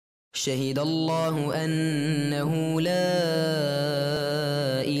شهد الله أنه لا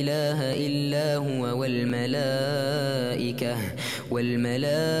إله إلا هو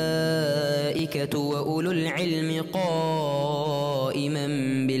والملائكة وأولو العلم قائما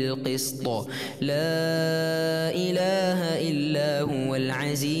بالقسط لا إله إلا هو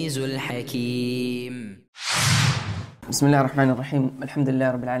العزيز الحكيم. بسم الله الرحمن الرحيم. الحمد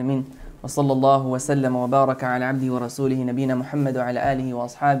لله رب العالمين، وصلى الله وسلم وبارك على عبده ورسوله نبينا محمد وعلى آله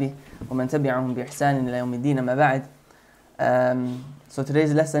وأصحابه ومن تبعهم بإحسان إلى يوم الدين. أما بعد. So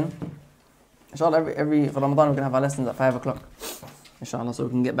today's lesson, inshallah, for Ramadan we're going to have our lessons at 5 o'clock, inshallah, so we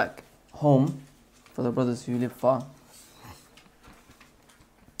can get back home for the brothers who live far,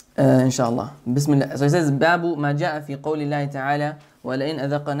 inshallah. Bismillah. So he says, باب ما جاء في قول الله تعالى ولئن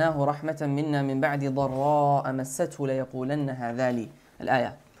أذقناه رحمة منا من بعد ضراء مسته ليقولن هذا لي.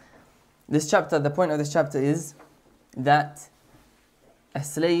 الآية. This chapter, the point of this chapter is that a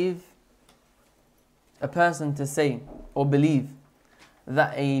slave, a person to say or believe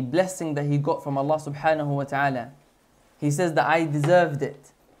that a blessing that he got from Allah subhanahu wa ta'ala, he says that I deserved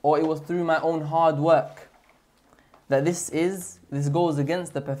it, or it was through my own hard work, that this goes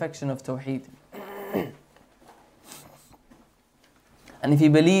against the perfection of Tawheed. And if he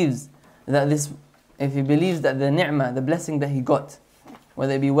believes that the ni'mah, the blessing that he got,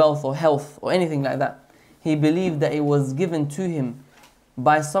 whether it be wealth or health or anything like that, he believed that it was given to him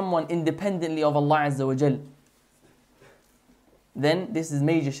by someone independently of Allah Azza wa Jal, then this is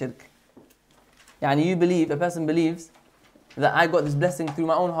major shirk. Yani a person believes that I got this blessing through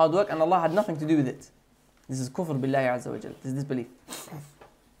my own hard work and Allah had nothing to do with it. This is kufr billahi Azza wa Jal. This is disbelief.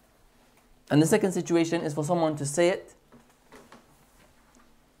 And the second situation is for someone to say it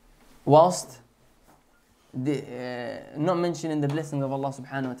whilst not mentioning the blessing of Allah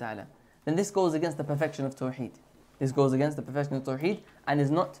subhanahu wa ta'ala. Then this goes against the perfection of Tawheed. This goes against the perfection of Tawheed and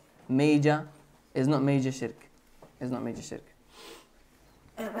is not major shirk. Is not major shirk.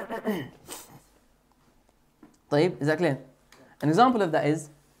 طيب, is that clear? An example of that is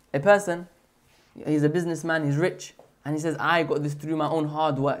a person, he's a businessman, he's rich, and he says, I got this through my own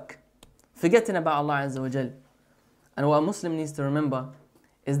hard work, forgetting about Allah Azza wa Jal. And what a Muslim needs to remember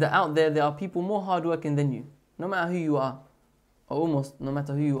is that out there are people more hardworking than you, no matter who you are, or almost no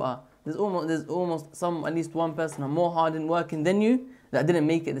matter who you are. There's almost at least one person more hard working than you that didn't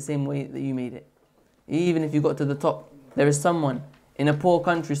make it the same way that you made it. Even if you got to the top, there is someone in a poor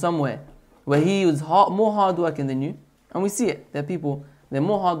country somewhere where he was more hard working than you, and we see it. There are people, they're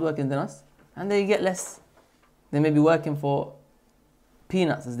more hard working than us, and they get less. They may be working for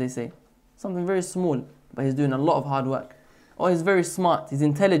peanuts, as they say, something very small, but he's doing a lot of hard work. Or he's very smart, he's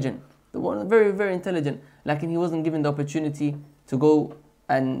intelligent, very, very intelligent, like he wasn't given the opportunity to go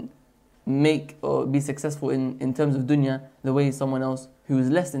and make or be successful in terms of dunya the way someone else who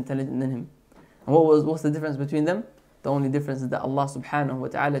is less intelligent than him. And what's the difference between them? The only difference is that Allah subhanahu wa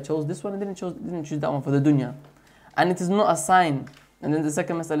ta'ala chose this one and didn't choose that one for the dunya. And it is not a sign. And then the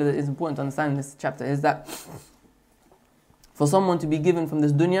second mas'ala that is important to understand in this chapter is that for someone to be given from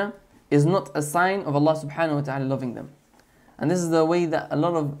this dunya is not a sign of Allah subhanahu wa ta'ala loving them. And this is the way that a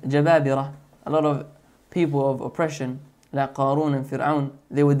lot of jababirah, a lot of people of oppression, like Qarun and Fir'aun,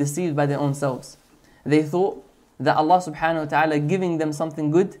 they were deceived by their own selves. They thought that Allah subhanahu wa ta'ala giving them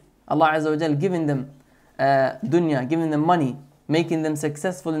something good, Allah Azza wa Jal giving them dunya, giving them money, making them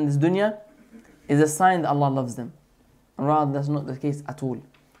successful in this dunya, is a sign that Allah loves them. And rather, that's not the case at all.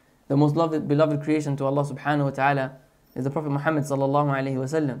 The most beloved creation to Allah subhanahu wa ta'ala is the Prophet Muhammad sallallahu alayhi wa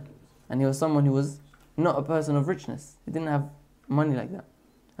sallam. And he was someone who was not a person of richness. He didn't have money like that.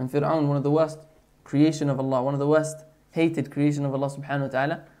 And Fir'aun, one of the worst creation of Allah, one of the worst hated creation of Allah subhanahu wa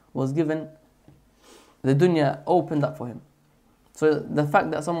ta'ala, was given the dunya opened up for him. So the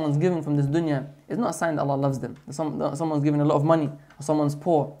fact that someone's given from this dunya is not a sign that Allah loves them. That someone's given a lot of money or someone's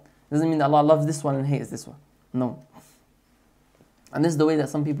poor doesn't mean that Allah loves this one and hates this one. No. And this is the way that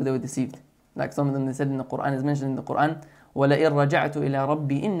some people, they were deceived. Like some of them, they said in the Quran, is mentioned in the Quran, وَلَئِن رَجَعْتُ إِلَىٰ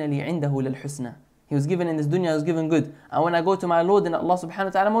رَبِّي إِنَّ لِي عِنْدَهُ لَلْحُسْنَى. He was given in this dunya, he was given good. And when I go to my Lord and Allah subhanahu wa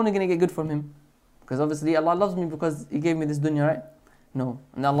ta'ala, I'm only going to get good from him. Because obviously Allah loves me because He gave me this dunya, right? No.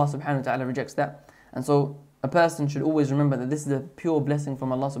 And Allah subhanahu wa ta'ala rejects that. And so a person should always remember that this is a pure blessing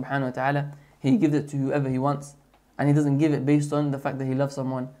from Allah subhanahu wa ta'ala. He gives it to whoever He wants. And He doesn't give it based on the fact that He loves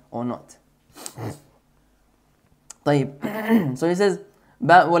someone or not. طيب. So he says,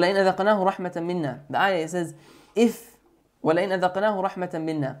 وَلَئِنْ أَذَقْنَاهُ رَحْمَةً مِنَّا. The ayah says, وَلَئِنْ أَذَقْنَاهُ رَحْمَةً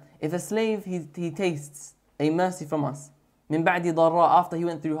مِنَّا. If a slave, he tastes a mercy from us, مِنْ بَعْدِ ضَرَّةٍ, after he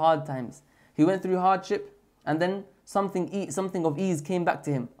went through hard times. He went through hardship, and then something of ease came back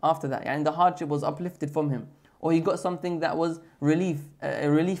to him after that. And the hardship was uplifted from him. or he got something that was a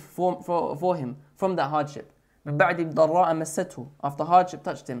relief for him from that hardship. مِن بَعْدِ ضَرَّاءَ مَسَّتْهُ, after hardship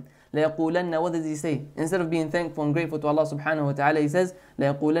touched him. لَيَقُولَنَّ, what does he say? Instead of being thankful and grateful to Allah subhanahu wa ta'ala, he says,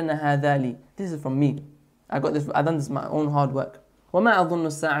 لَيَقُولَنَّ هَذَا لِي, this is from me. I've done this my own hard work. وَمَا أَظُنُّ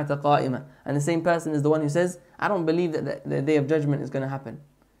السَّاعَةَ قَائِمَةً, and the same person is the one who says, I don't believe that the day of judgment is going to happen.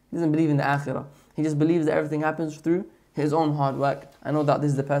 He doesn't believe in the akhirah. He just believes that everything happens through his own hard work. I know that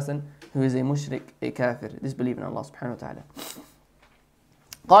this is the person who is a mushrik, a kafir, disbelieving in Allah subhanahu wa ta'ala.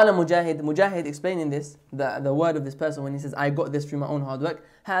 قال Mujahid explaining this, the word of this person when he says, I got this through my own hard work.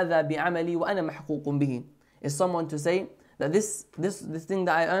 هذا بعملي وأنا محقوق به, is someone to say that this thing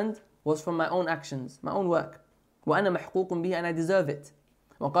that I earned was from my own actions, my own work. وأنا محقوق به, and I deserve it.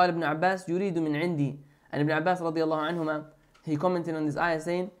 وقال ابن عباس يريد من عندي, and Ibn Abbas رضي الله عنهما, he commented on this ayah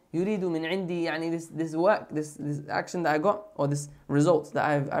saying, يريد من عندي, يعني this work, this action that I got, or this result that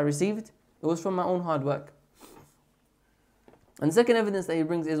I received, it was from my own hard work. And the second evidence that he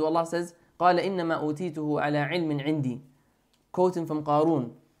brings is what Allah says, قال إنما أوتيته على علم عندي, quoting from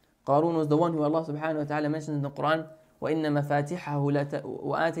Qarun. Qarun was the one who Allah subhanahu wa ta'ala mentions in the Quran, وإن مفاتحه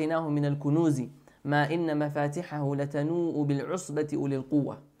وآتيناه من الكنوز ما إن مفاتحه لتنوء بالعصبة أولي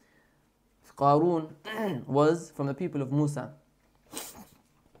القوة. Qarun was from the people of Musa,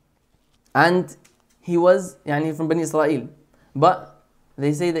 and he was from Bani Israel, but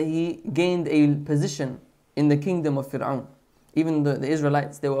they say that he gained a position in the kingdom of Fir'aun. Even the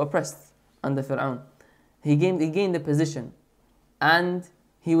Israelites, they were oppressed under Fir'aun. He gained a position, and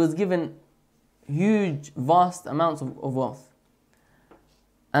he was given huge, vast amounts of wealth.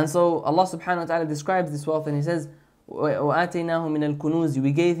 And so Allah subhanahu wa ta'ala describes this wealth, and He says, وَآتَيْنَاهُ مِنَ الْكُنُوزِ,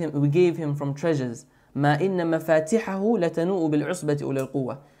 we gave him from treasures. مَا إِنَّ مَفَاتِحَهُ لَتَنُوءُ بِالْعُصْبَةِ أُولِي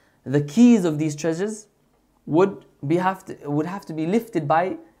الْقُوَّةِ. The keys of these treasures would have to be lifted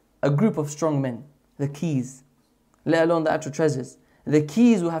by a group of strong men. The keys, let alone the actual treasures. The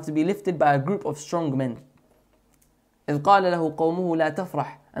keys will have to be lifted by a group of strong men. إِذْ قَالَ لَهُ قَوْمُهُ لَا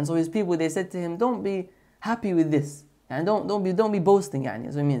تَفْرَحْ. And so his people, they said to him, don't be happy with this. And don't be boasting.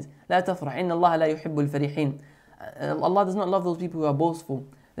 That's what it means. لا تفرح إن الله لا يحب الفرحين. Allah does not love those people who are boastful.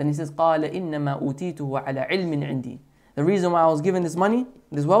 Then he says, قال إنما أوتيته على علم عندي. The reason why I was given this money,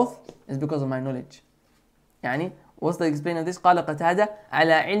 this wealth, is because of my knowledge. What's the explanation of this? قال قتادة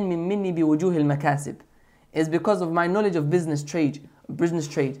على علم مني بوجوه المكاسب. It's because of my knowledge of business trade,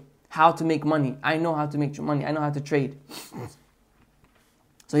 how to make money. I know how to make money. I know how to trade.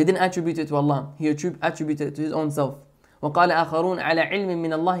 So he didn't attribute it to Allah. He attributed it to his own self. وقال آخرون على علم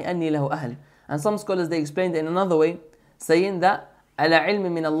من الله أني له أهل. And some scholars, they explained it in another way, saying that على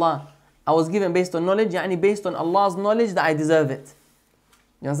علم من الله, I was given based on knowledge, based on Allah's knowledge that I deserve it.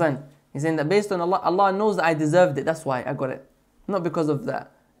 You understand? He's saying that based on Allah knows that I deserved it, that's why I got it. Not because of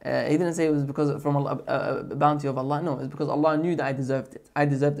that. He didn't say it was because from a bounty of Allah. No, it's because Allah knew that I deserved it. I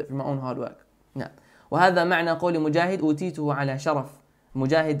deserved it from my own hard work. Yeah. وهذا معنى قول مجاهد أوتيته على شرف.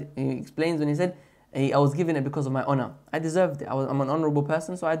 Mujahid, he explains when he said, I was given it because of my honor. I deserved it. I'm an honorable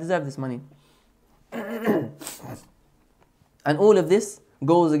person, so I deserve this money. And all of this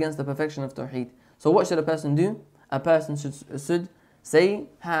goes against the perfection of Tawheed. So what should a person do? A person should say,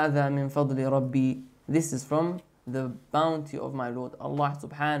 هذا من فضل ربي. This is from the bounty of my Lord. Allah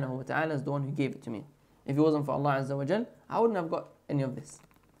subhanahu wa ta'ala is the one who gave it to me. If it wasn't for Allah Azza wa Jal, I wouldn't have got any of this.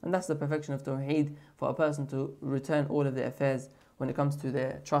 And that's the perfection of Tawheed, for a person to return all of their affairs when it comes to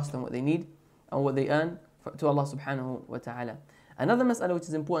their trust and what they need and what they earn to Allah subhanahu wa ta'ala. Another mas'ala which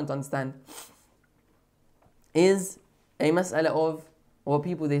is important to understand is a mas'ala of what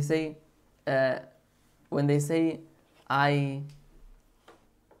people they say when they say, I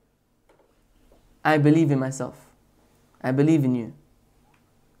believe in myself. I believe in you.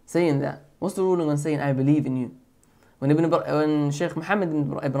 Saying that. What's the ruling on saying I believe in you? When Shaykh Muhammad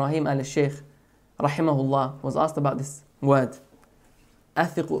ibn Ibrahim al-Shaykh rahimahullah was asked about this word,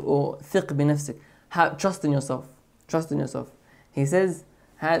 أثق or ثق بنفسك, trust in yourself. Trust in yourself. He says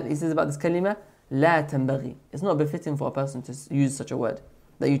about this kalima, لا تنبغي. It's not befitting for a person to use such a word,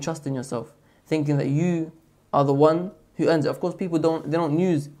 that you trust in yourself, thinking that you are the one who earns it. Of course, people don't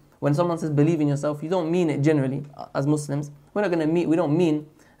use, when someone says believe in yourself, you don't mean it generally as Muslims. We don't mean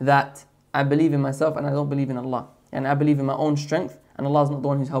that I believe in myself and I don't believe in Allah, and I believe in my own strength and Allah is not the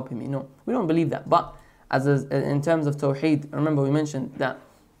one who's helping me. No, we don't believe that. But in terms of Tawheed, remember we mentioned that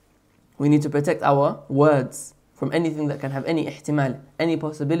we need to protect our words from anything that can have any ihtimal, any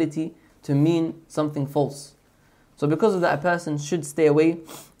possibility to mean something false. So because of that, a person should stay away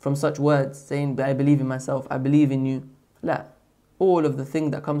from such words, saying, I believe in myself, I believe in you. La. All of the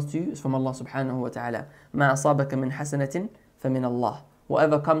thing that comes to you is from Allah subhanahu wa ta'ala. مَا أَصَابَكَ مِنْ حَسَنَةٍ فَمِنَ اللَّهِ.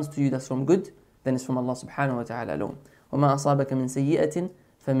 Whatever comes to you that's from good, then it's from Allah subhanahu wa ta'ala alone. وَمَا أَصَابَكَ مِن سَيِّئَةٍ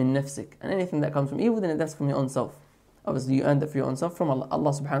فَمِن نَفْسِكَ. And anything that comes from evil, then that's from your own self. Obviously, you earned it for your own self from Allah.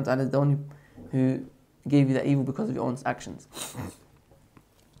 Allah subhanahu wa ta'ala is the one who gave you that evil because of your own actions.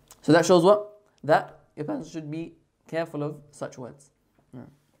 So that shows what? That a person should be careful of such words. Yeah.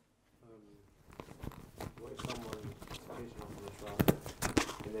 What if someone is patient on the trial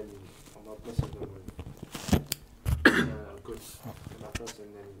and then Allah blesses them with good in that person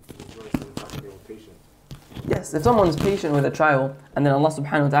and then rejoices in the fact that they were patient? Yes, if someone is patient with a trial and then Allah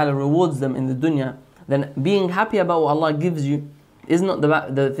subhanahu wa ta'ala rewards them in the dunya, then being happy about what Allah gives you is not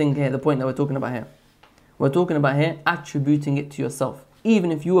the thing here, the point that we're talking about here. We're talking about here attributing it to yourself.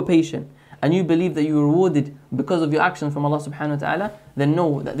 Even if you were patient and you believe that you were rewarded because of your actions from Allah subhanahu wa ta'ala, then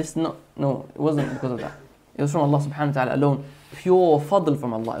know that this is not, no, it wasn't because of that. It was from Allah subhanahu wa ta'ala alone. Pure fadl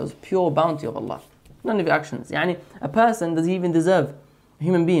from Allah. It was pure bounty of Allah. None of your actions. Yani, a person, does he even deserve, a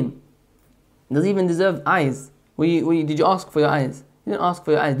human being, does he even deserve eyes? Did you ask for your eyes? You didn't ask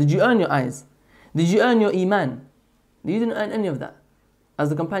for your eyes. Did you earn your eyes? Did you earn your iman? You didn't earn any of that. As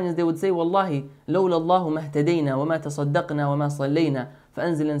the companions, they would say, Wallahi, لولا الله ما اهتدينا وما تصدقنا وما صلينا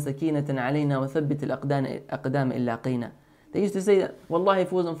فأنزلا سكينة علينا وثبت الأقدام إلا قينا. They used to say that, Wallahi, if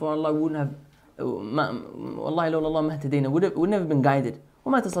it wasn't for Allah, we wouldn't have, Wallahi, لولا الله ما اهتدينا, we'd never been guided.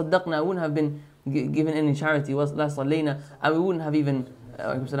 وما تصدقنا, we wouldn't have been given any charity, ولا صلينا, and we wouldn't have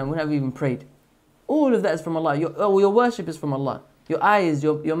even prayed. All of that is from Allah. Your worship is from Allah. Your eyes,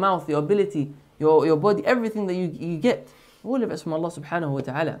 your mouth, your ability, your body, everything that you get, all of it's from Allah subhanahu wa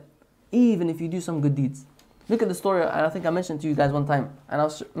ta'ala. Even if you do some good deeds. Look at the story, I think I mentioned to you guys one time, and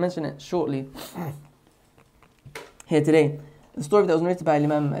I'll mention it shortly here today. The story that was narrated by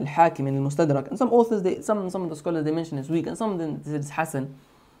Imam Al-Hakim in Al-Mustadrak. And some authors, some of the scholars, they mention it's weak, and some of them say it's Hasan.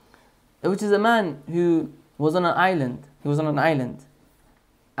 Which is a man who was on an island. He was on an island.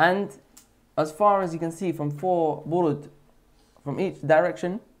 And as far as you can see, from 4 burud, from each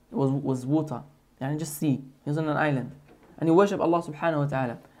direction, was water. And just sea. He was on an island. And he worshipped Allah subhanahu wa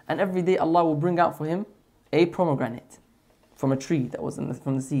ta'ala. And every day Allah will bring out for him a pomegranate from a tree that was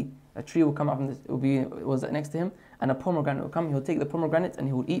from the sea. A tree will come out from this, it was next to him, and a pomegranate will come. He'll take the pomegranate and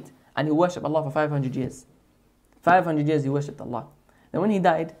he will eat, and he'll worship Allah for 500 years. 500 years he worshipped Allah. Then when he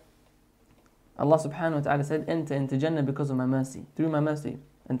died, Allah subhanahu wa ta'ala said, enter into Jannah because of my mercy. Through my mercy,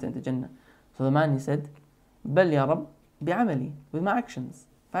 enter into Jannah. So the man, he said, بل يا رب بعملي, with my actions.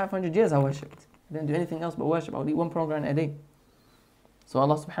 500 years I worshipped. I didn't do anything else but worship. I would eat 1 pomegranate a day. So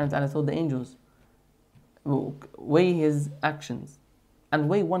Allah subhanahu wa ta'ala told the angels, weigh his actions and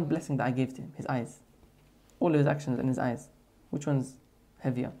weigh one blessing that I gave to him, his eyes. All of his actions and his eyes. Which one's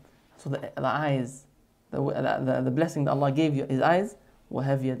heavier? So the eyes, the blessing that Allah gave you, his eyes, were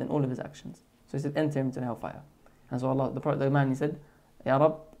heavier than all of his actions. So he said, enter him into the hellfire. And so Allah, the man, he said, Ya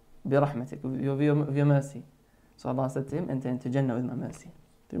Rab, bi rahmatik, with your mercy. So Allah said to him, enter into Jannah with my mercy.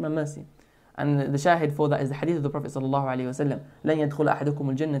 Through my mercy. And the shahid for that is the hadith of the Prophet sallallahu alaihi wasallam. لن يدخل أحدكم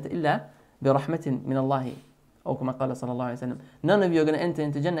الجنة إلا برحمة من الله. Or كما قال صلى الله عليه وسلم. None of you are going to enter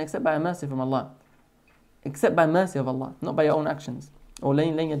into Jannah except by a mercy from Allah. Except by mercy of Allah, not by your own actions. Or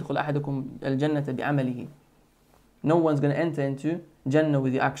لن يدخل أحدكم الجنة بعمله. No one's going to enter into Jannah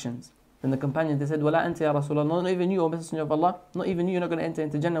with your actions. Then the companions, they said, ولا أنت يا رسول الله, not even you, O Messenger of Allah, not even you, you're not going to enter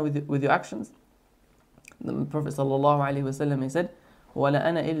into Jannah with your actions. The Prophet sallallahu alaihi wasallam, he said, ولا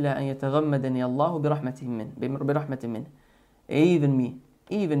أنا إلا أن يتغمدني الله برحمة منه. Even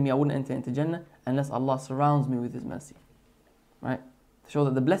me, I wouldn't enter into Jannah unless Allah surrounds me with His mercy. Right? To show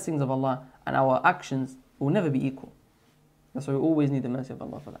that the blessings of Allah and our actions will never be equal. That's why we always need the mercy of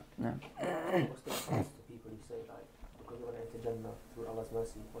Allah for that. Yeah. What's the response to people who say, like, because we want to enter Jannah through Allah's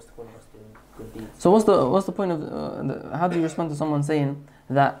mercy, what's the point of us doing good deeds? So what's the point of, how do you respond to someone saying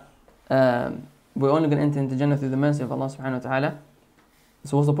that we're only going to enter into Jannah through the mercy of Allah subhanahu wa ta'ala?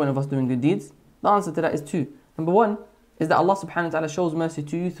 So what's the point of us doing good deeds? The answer to that is 2. Number 1 is that Allah subhanahu wa ta'ala shows mercy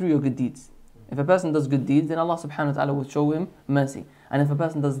to you through your good deeds. If a person does good deeds, then Allah subhanahu wa ta'ala will show him mercy. And if a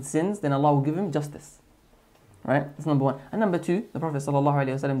person does sins, then Allah will give him justice. Right? That's number 1. And number 2, the Prophet sallallahu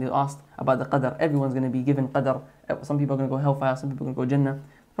alaihi wasallam, they asked about the qadr. Everyone's going to be given qadr. Some people are going to go hellfire, some people are going to go Jannah.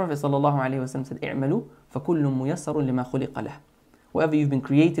 The Prophet sallallahu alaihi wasallam said, اعملوا فكل ميسر لما خلق له. Whatever you've been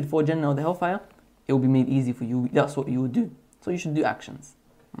created for, Jannah or the hellfire, it will be made easy for you. That's what you would do. So you should do actions.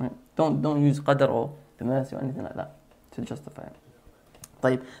 Right? Don't use qadr or the mercy or anything like that to justify it.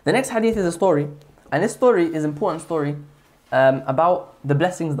 طيب. The next hadith is a story, and this story is an important story about the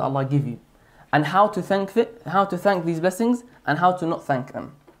blessings that Allah give you, and how to thank these blessings, and how to not thank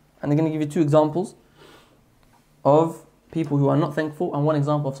them. And they're going to give you 2 examples of people who are not thankful, and 1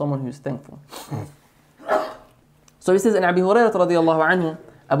 example of someone who is thankful. So it says in Abi Hurairah radiyallahu anhu,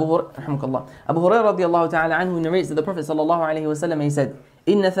 Abu Hurairah radiallahu ta'ala anhu narrates that the Prophet sallallahu alayhi wa sallam, he said,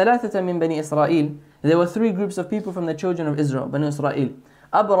 إِنَّ ثَلَاثَةً مِّن بَنِي إِسْرَائِيل. There were three groups of people from the children of Israel, Banu Israel.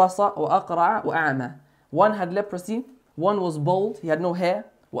 أَبْرَصَ وَأَقْرَعَ وَأَعْمَى. One had leprosy, one was bald, he had no hair,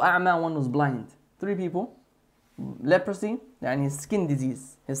 وَأَعْمَى, one was blind. Three people. Leprosy, and his skin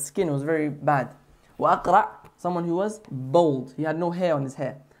disease. His skin was very bad. وَأَقْرَعَ, someone who was bald, he had no hair on his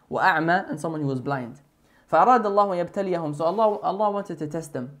hair. وَأَعْمَى, and someone who was blind. فأراد الله يبتليهم. So Allah wanted to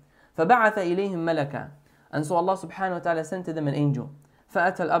test them. فبعث إليهم ملكا. And so Allah subhanahu wa ta'ala sent to them an angel.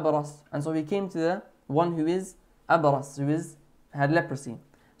 فأتى الأبرص. And so he came to the one who is أبرص, who had leprosy.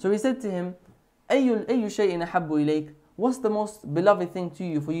 So he said to him, أي شيء أحب إليك. What's the most beloved thing to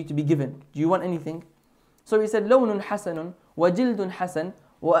you for you to be given? Do you want anything? So he said, لون حسن وجلد حسن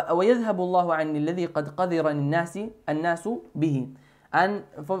ويذهب الله عني الذي قد قذر الناس به. And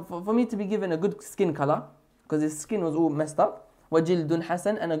for me to be given a good skin color, because his skin was all messed up, وَجِلْدٌ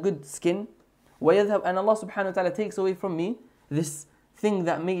حَسَنٌ, and a good skin, وَيَذْهَبْ, and Allah subhanahu wa ta'ala takes away from me this thing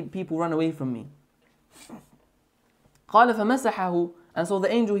that made people run away from me. قَالَ فَمَسَحَهُ. And so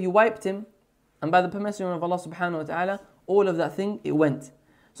the angel, he wiped him, and by the permission of Allah subhanahu wa ta'ala, all of that thing, it went.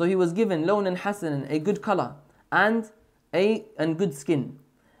 So he was given لَوْنًا حَسَنًا, a good color, and good skin.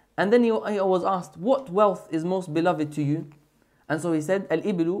 And then he was asked, what wealth is most beloved to you? And so he said,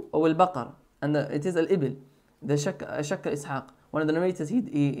 al-iblu or al-baqar. And it is al-ibil. The Shakka Ishaq, one of the narrators,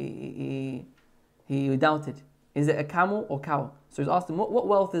 he doubted. Is it a camel or cow? So he's asked him, what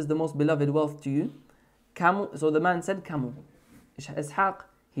wealth is the most beloved wealth to you? Camel. So the man said camel. Ishaq,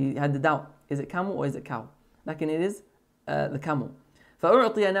 he had the doubt. Is it camel or is it cow? Like it is the camel.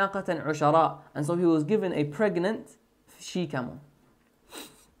 فَأُعْطِيَ نَاقَةً عُشَرَاء. And so he was given a pregnant she-camel.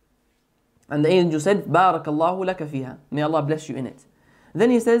 And the angel said, بَارَكَ اللَّهُ لَكَ فِيهَا. May Allah bless you in it. Then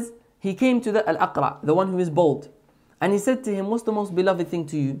he says, he came to the Al-Aqra, the one who is bald. And he said to him, what's the most beloved thing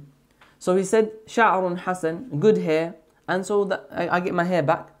to you? So he said, شَعْرٌ حَسَن, good hair. And so that I get my hair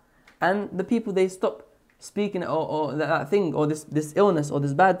back. And the people, they stop speaking, or that thing, or this illness, or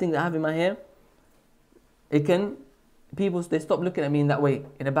this bad thing that I have in my hair. People, they stop looking at me in that way,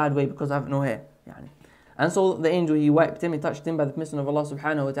 in a bad way, because I have no hair. And so the angel, he wiped him, he touched him by the permission of Allah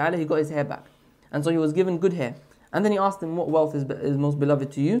subhanahu wa ta'ala, he got his hair back. And so he was given good hair. And then he asked him, what wealth is most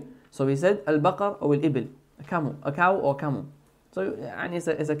beloved to you? So he said, al-baqar or al-ibil, a cow or camel. So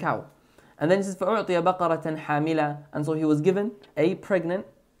it's a cow. And then he says, فَأُعْطِيَ بَقَرَةً حَامِلًا. And so he was given a pregnant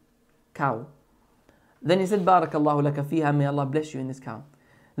cow. Then he said, بَارَكَ اللَّهُ لَكَ فِيهَا. May Allah bless you in this cow.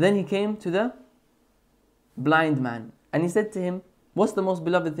 Then he came to the blind man. And he said to him, what's the most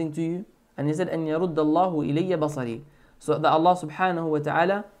beloved thing to you? And he said, أَنْ يَرُدَّ اللَّهُ إِلَيَّ بَصَرِي. So that Allah subhanahu wa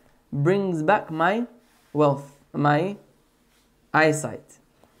ta'ala brings back my wealth, my eyesight.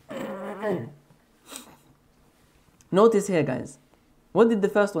 Notice here, guys. What did the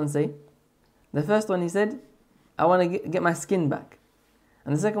first one say? The first one, he said, I want to get my skin back.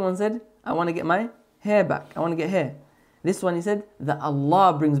 And the second one said, I want to get my hair back. I want to get hair. This one, he said, that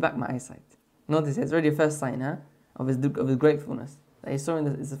Allah brings back my eyesight. Notice here, it's already a first sign of his gratefulness. That he's showing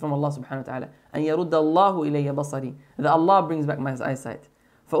this is from Allah subhanahu wa ta'ala. And يَرُدَّ اللَّهُ إِلَيَّ بَصَرِي. That Allah brings back my eyesight.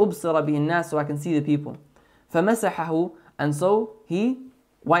 فَأُبْصِرَ بِهِ النَّاسِ. So I can see the people. فَمَسَحَهُ. And so he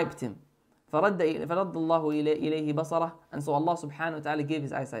wiped him. فَرَدَّ اللَّهُ إِلَيْهِ بَصَرَهُ. And so Allah subhanahu wa ta'ala gave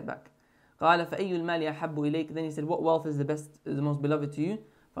his eyesight back. قال فأي المال أحب إليك. Then he said, what wealth is the most beloved to you?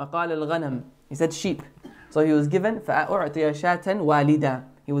 فقال الغنم. He said sheep. So he was given فأعطي شاة والدا.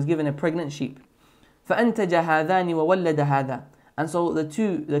 He was given a pregnant sheep. فأنتج هذان وولد هذا. And so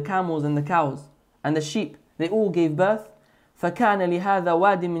the camels and the cows and the sheep, they all gave birth. فكان لهذا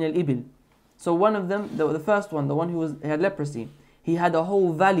واد من الإبل. So one of them, the first one, the one who had leprosy, he had a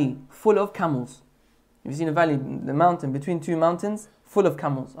whole valley full of camels. You've seen a valley, the mountain, between two mountains, full of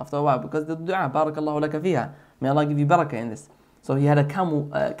camels after a while, because the dua, barakallahu laka fiha, may Allah give you barakah in this. So he had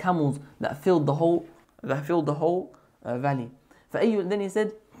camels that filled the whole valley. Then he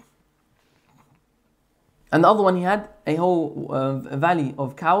said, and the other one he had a whole valley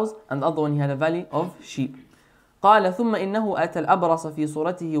of cows, and the other one he had a valley of sheep. قال ثم إنه أتى الأبرص في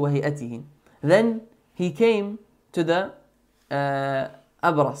صورته وهيئته. Then he came to the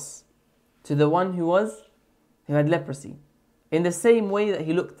Abras, to the one who had leprosy, in the same way that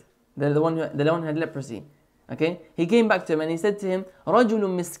he looked, the one who had leprosy. Okay, he came back to him and he said to him, رجل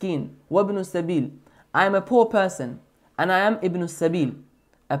مسكين وابن السبيل. I am a poor person and I am ibn sabil,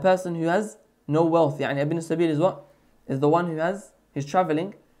 a person who has no wealth. يعني ibn sabil is what? Is the one he's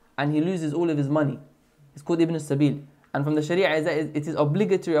traveling and he loses all of his money. It's called ibn sabil. And from the Sharia is that it is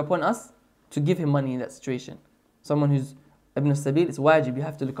obligatory upon us to give him money in that situation. Someone who's ibn sabil, it's wajib, you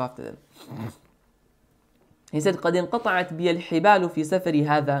have to look after them. He said, قَدْ انْقَطَعَتْ بِيَ الْحِبَالُ فِي سَفَرِ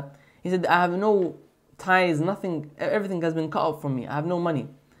هَذَا. He said, I have no ties, nothing, everything has been cut off from me. I have no money.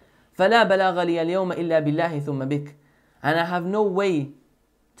 فَلَا بَلَاغَ لِيَ الْيَوْمَ إِلَّا بِاللَّهِ ثُمَّ بِكَ. And I have no way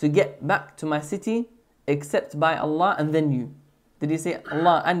to get back to my city except by Allah and then you. Did he say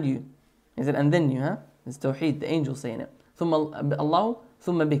Allah and you? He said, and then you, huh? It's Tawheed, the angel saying it. ثُمَّ اللَّهُ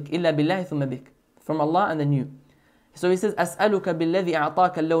ثُمَّ بِكَ إِلَّا بِاللَّهِ ثُمَّ بِكَ. From Allah and then you. So he says, أَسْأَلُكَ بِالَّذِي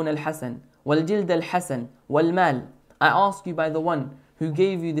أَعْطَاكَ اللَّوْنَ الْحَسَنِ وَالْجِلْدَ الْحَسَنِ وَالْمَالِ. I ask you by the one who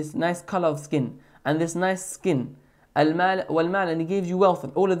gave you this nice color of skin and this nice skin, al-mal wal-mal, and he gave you wealth,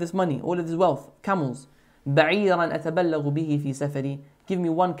 all of this money, all of this wealth, camels. بَعِيرًا أَتَبَلَّغُ بِهِ فِي سَفَرِي. Give me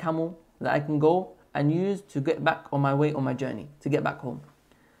one camel that I can go and use to get back on my way, on my journey, to get back home.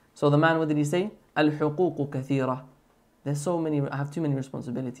 So the man, what did he say? الْحُقُوقُ كَثِيرًا. There's so many, I have too many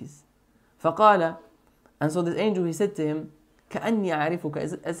responsibilities. فَقَالَ. And so this angel, he said to him, كَأَنِّي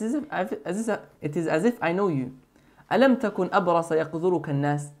أَعْرِفُكَ. It is as if I know you. أَلَمْ تَكُنْ أَبْرَصَ يَقْذُرُكَ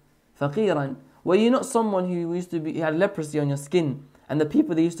النَّاسِ فَقِيرًا. Were you not someone who used to be, you had leprosy on your skin, and the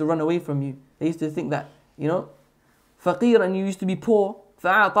people, they used to run away from you. They used to think that, you know, فَقِيرًا, you used to be poor.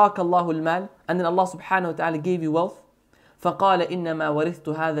 فَأَعْطَاكَ اللَّهُ الْمَالِ. And then Allah subhanahu wa ta'ala gave you wealth. فَقَالَ إِنَّمَا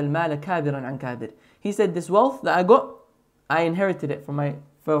وَرِثْتُ هَذَا الْمَالَ كَابِرًا عَنْ كَابِرٍ. He said, this wealth that I got, I inherited it from my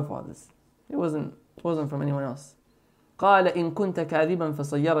forefathers. It wasn't from anyone else. قَالَ إِن كُنْتَ كَاذِبًا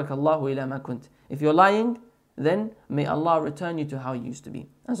فَصَيَّرَكَ اللَّهُ إِلَى مَا كُنْتَ. If you're lying, then may Allah return you to how you used to be.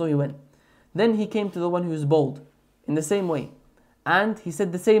 And so he went. Then he came to the one who was bold, in the same way. And he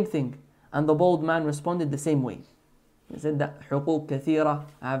said the same thing. And the bold man responded the same way. He said that حقوق كثيرة,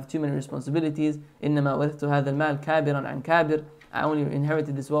 I have too many responsibilities. إنما ورثت هذا المال كابرا عن كابر. I only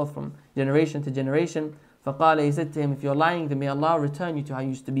inherited this wealth from generation to generation. فقال, he said to him, if you're lying, then may Allah return you to how you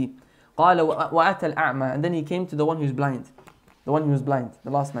used to be. قال وأتى الأعمى. And then he came to the one who's blind. The one who was blind,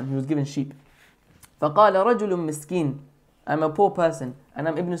 the last man, who was given sheep. فقال رجل مسكين. I'm a poor person, and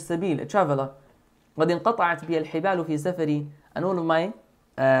I'm Ibn Sabil, a traveler. قد انقطعت بي الحبال في سفري. And all of my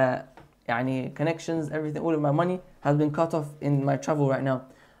connections, everything, all of my money has been cut off in my travel right now.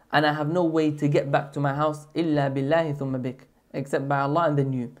 And I have no way to get back to my house إلا بالله ثم بك, except by Allah and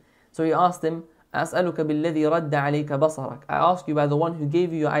then you. So he asked him, أسألك بالذي رد عليك بصرك. I ask you by the one who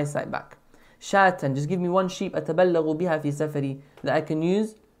gave you your eyesight back. شاة, just give me one sheep أتبلغ بها في سفري, that I can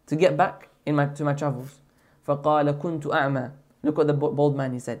use to get back to my travels. فقال كنت أعمى. Look what the bold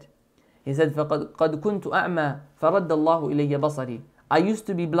man, he said. He said, فقد كنت أعمى فرد الله إلي بصري. I used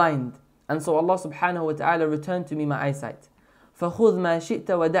to be blind, and so Allah subhanahu wa ta'ala returned to me my eyesight. فخذ ما شئت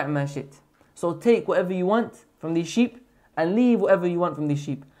ودع ما شئت. So take whatever you want from these sheep, and leave whatever you want from these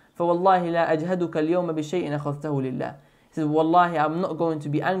sheep. فوالله لا أجهدك اليوم بشيء أخذته لله. He said, Wallahi, I'm not going to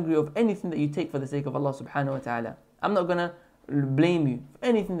be angry of anything that you take for the sake of Allah subhanahu wa ta'ala. I'm not going to blame you for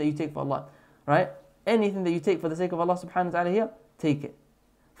anything that you take for Allah. Right? Anything that you take for the sake of Allah subhanahu wa ta'ala here, take it.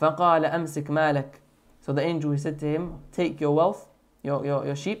 فقال أمسك مالك. So the angel, he said to him, take your wealth,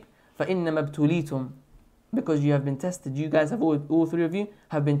 your sheep. فإنما ابتليتم. Because you have been tested. You guys have all three of you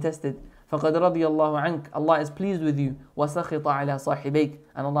have been tested. فقد رضي الله عنك. Allah is pleased with you. وسخط على صاحبيك.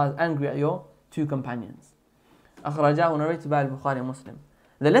 And Allah is angry at your two companions. أخرجاه, narrated by Al-Bukhari and Muslim.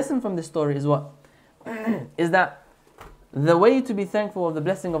 The lesson from this story is what? Is that the way to be thankful of the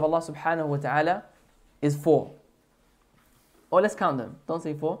blessing of Allah subhanahu wa ta'ala is 4. Or let's count them. Don't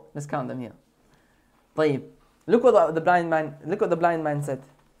say 4. Let's count them here. طيب. Look what the blind man said.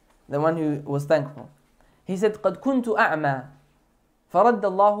 The one who was thankful. He said, قد كنت أعمى فرد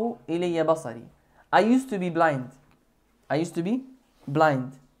الله إلي بصري. I used to be blind.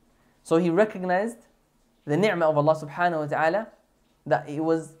 So he recognized the ni'mah of Allah subhanahu wa ta'ala,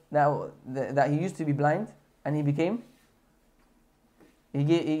 that he used to be blind, and he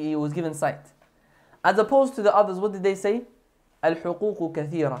was given sight. As opposed to the others, what did they say? الحقوق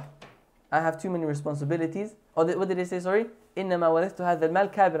كثيرة. I have too many responsibilities. Or what did they say, sorry? إنما ورثت هذا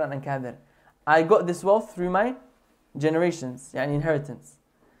المال كابرا عن كابر. I got this wealth through my generations, يعني inheritance.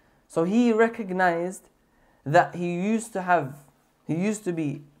 So he recognized that he used to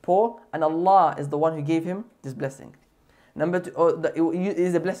be poor, and Allah is the one who gave him this blessing. Number 2, it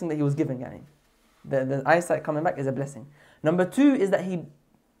is a blessing that he was given, يعني. The eyesight coming back is a blessing. Number 2 is that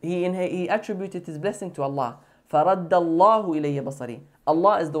he attributed his blessing to Allah. فَرَدَّ اللَّهُ إِلَيَّ بَصَرِي.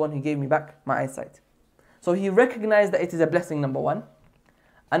 Allah is the one who gave me back my eyesight. So he recognized that it is a blessing, number 1.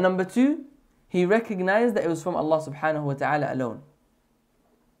 And number 2, he recognized that it was from Allah subhanahu wa ta'ala alone.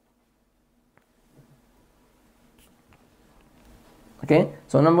 Okay,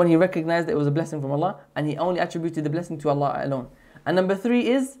 so number 1, he recognized that it was a blessing from Allah, and he only attributed the blessing to Allah alone. And number 3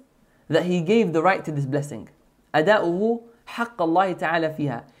 is that he gave the right to this blessing. أَدَاؤُهُ حَقَّ اللَّهِ تَعَالَى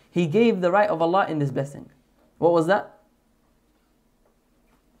فِيهَا. He gave the right of Allah in this blessing. What was that?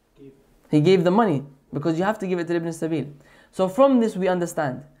 He gave the money, because you have to give it to Ibn Sabil. So from this we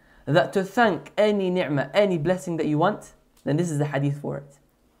understand that to thank any ni'mah, any blessing that you want, then this is the hadith for it.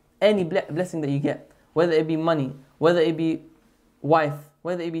 Any blessing that you get, whether it be money, whether it be wife,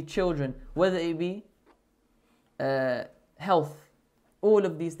 whether it be children, whether it be health, all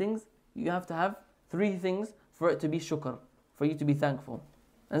of these things, you have to have 3 things for it to be shukr, for you to be thankful.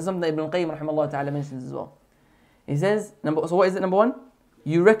 And something that Ibn Qayyim rahimahullah ta'ala mentions as well. He says, so what is it? Number 1,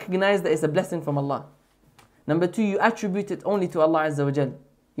 you recognize that it's a blessing from Allah. Number 2, you attribute it only to Allah Azza wa Jal.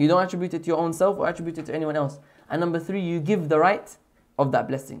 You don't attribute it to your own self or attribute it to anyone else. And number 3, you give the right of that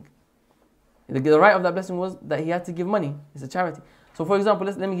blessing. The right of that blessing was that he had to give money. It's a charity. So for example,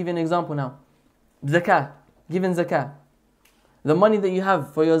 let me give you an example now. Zakah, giving zakah. The money that you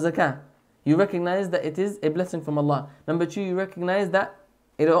have for your zakah, you recognize that it is a blessing from Allah. Number 2, you recognize that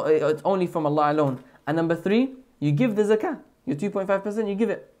it's only from Allah alone. And number 3, you give the zakah. Your 2.5%, you give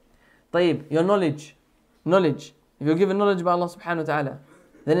it. طيب, your knowledge. If you're given knowledge by Allah subhanahu wa ta'ala,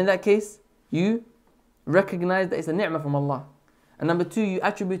 then in that case, you recognize that it's a ni'mah from Allah. And number 2, you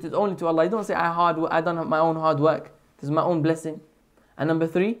attribute it only to Allah. You don't say, I don't have my own hard work. This is my own blessing. And number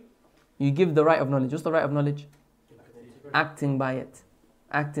 3, you give the right of knowledge. What's the right of knowledge? Acting by it.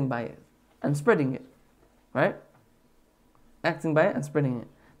 And spreading it. Right? Acting by it and spreading it.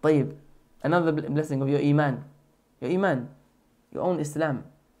 طيب, another blessing of your iman. Your own Islam.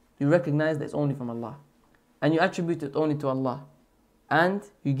 You recognize that it's only from Allah. And you attribute it only to Allah. And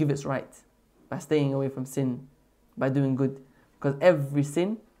you give its right. By staying away from sin. By doing good. Because every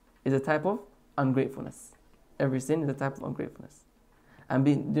sin is a type of ungratefulness. And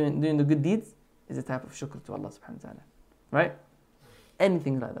doing the good deeds is a type of shukr to Allah subhanahu wa ta'ala. Right?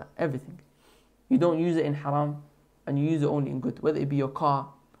 Anything like that. Everything. You don't use it in haram. And you use it only in good. Whether it be your car.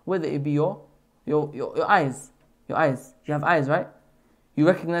 Whether it be your eyes. Your eyes. You have eyes, right? You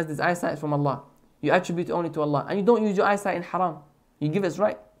recognize this eyesight is from Allah. You attribute it only to Allah. And you don't use your eyesight in haram. You give its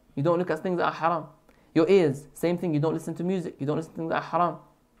right. You don't look at things that are haram. Your ears, same thing. You don't listen to music. You don't listen to things that are haram.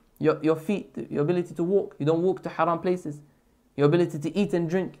 Your feet, your ability to walk. You don't walk to haram places. Your ability to eat and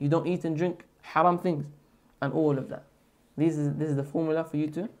drink. You don't eat and drink haram things. And all of that. This is the formula for you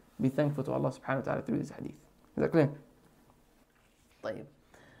to be thankful to Allah subhanahu wa ta'ala through this hadith. Is that clear? طيب.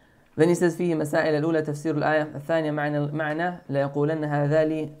 Then he says فيه مسائل الأولى تفسير الآية الثانية معنى لا يقولن هذا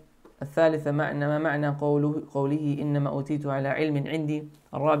لي الثالثة ما معنى قوله إنما أوتيته على علم عندي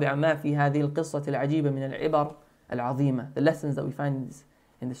الرابعة ما في هذه القصة العجيبة من العبر العظيمة. The lessons that we find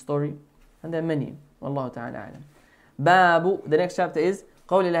in this story, and there are many. والله تعالى أعلم. باب, the next chapter is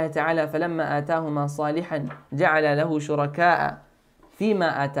قول الله تعالى فلما آتاهما صالحا جعل له شركاء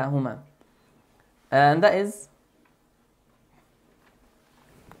فيما آتاهما. And that is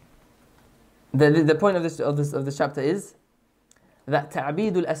the point of this chapter is that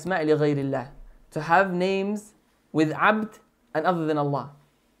تعبيد الأسماء لغير الله, to have names with abd and other than Allah.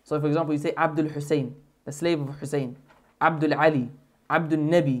 So for example, you say Abdul Hussein, the slave of Hussein, Abdul Ali, Abdul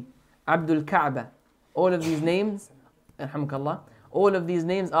Nabi, Abdul Kaaba. All of these names, alhamdulillah, all of these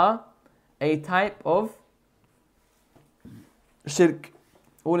names are a type of shirk.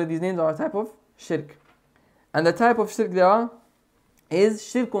 All of these names are a type of shirk. And the type of shirk there are is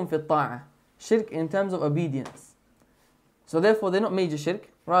shirkun fi ta'ah, shirk in terms of obedience. So therefore they're not major shirk,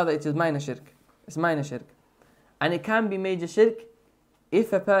 rather it is minor shirk. It's minor shirk. And it can be major shirk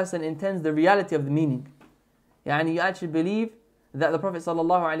if a person intends the reality of the meaning. Yani you actually believe that the Prophet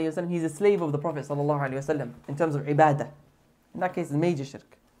ﷺ, he's a slave of the Prophet ﷺ in terms of ibadah. In that case it's major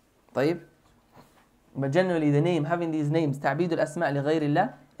shirk. طيب? But generally the name, having these names, تعبيد الأسماء لغير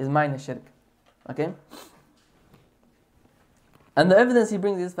الله, is minor shirk. Okay? And the evidence he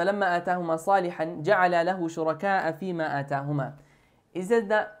brings is فَلَمَّا آتَاهُمَا صَالِحًا جَعَلَ لَهُ شُرَكَاءَ فِيمَا آتَاهُمَا. He said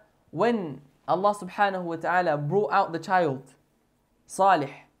that when Allah subhanahu wa ta'ala brought out the child,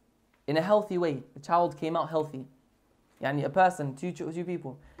 Salih, in a healthy way, the child came out healthy. Yani a person, two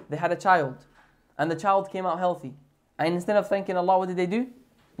people, they had a child, and the child came out healthy. And instead of thanking Allah, what did they do?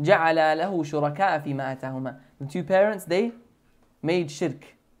 جَعَلَ لَهُ شُرَكَاءَ فِيمَا آتَاهُمَا. The two parents, they made shirk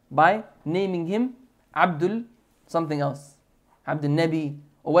by naming him Abdul something else. Abdul Nabi,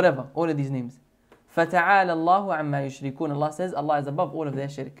 or whatever, all of these names. فَتَعَالَ اللَّهُ عَمَّا يُشْرِكُونَ. Allah says Allah is above all of their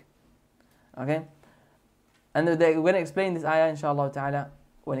shirk. Okay? And we're going to explain this ayah inshallah ta'ala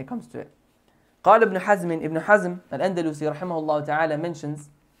when it comes to it. قال Ibn Hazm al-Andalusi رحمه الله تعالى mentions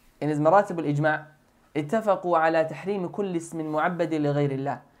in his Maratib al-Ijma' اتفقوا على تحريم كل اسم معبد لغير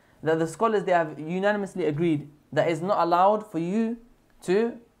الله. That the scholars, they have unanimously agreed that it's not allowed for you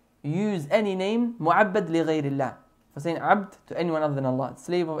to use any name معبد لغير الله. For saying abd to anyone other than Allah,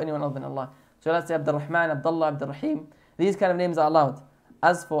 slave of anyone other than Allah. So let's say Abdul Rahman, Abdullah, Abdul Rahim. These kind of names are allowed.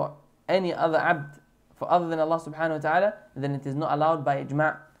 As for any other abd, for other than Allah subhanahu wa ta'ala, then it is not allowed by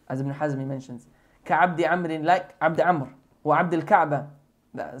ijma', as Ibn Hazmi mentions. كعبد عمرو, like Abd Amr, وعبد الكعبة,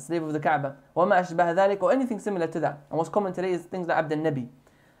 the slave of the Kaaba, وما أشبه ذلك, or anything similar to that. And what's common today is things like Abd al-Nabi.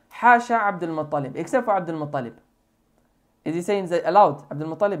 حاشا عبد المطلب, except for Abd al-Muttalib. Is he saying that allowed? Abd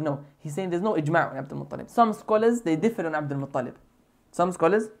al-Muttalib? No. He's saying there's no ijma' on Abd al-Muttalib. Some scholars, they differ on Abd al-Muttalib. Some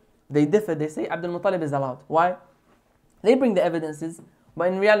scholars, they differ. They say Abd al-Muttalib is allowed. Why? They bring the evidences, but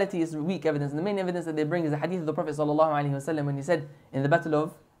in reality it's weak evidence. And the main evidence that they bring is the hadith of the Prophet ﷺ when he said in the battle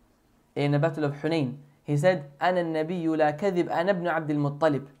of Hunayn, he said, أنا النبي لا كذب أنا ابن عبد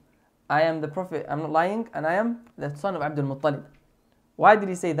المطلب. I am the Prophet, I'm not lying, and I am the son of Abd al-Muttalib. Why did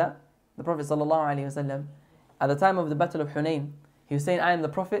he say that? The Prophet ﷺ, at the time of the battle of Hunayn, he was saying, I am the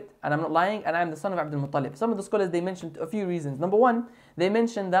Prophet, and I'm not lying, and I am the son of Abd al-Muttalib. Some of the scholars, they mentioned a few reasons. Number one, they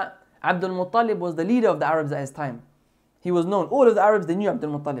mentioned that Abd al-Muttalib was the leader of the Arabs at his time. He was known. All of the Arabs, they knew Abd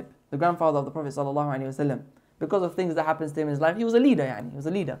al-Muttalib, the grandfather of the Prophet ﷺ. Because of things that happened to him in his life, he was a leader, He was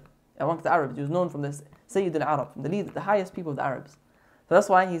a leader amongst the Arabs. He was known from the Sayyid al-Arab, from the leader, the highest people of the Arabs. So that's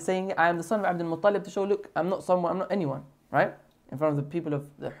why he's saying, I am the son of Abd al-Muttalib, to show, look, I'm not someone, I'm not anyone, right? In front of the people of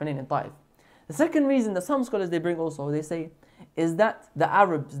the Hunayn and Ta'if. The second reason that some scholars they bring also, they say, is that the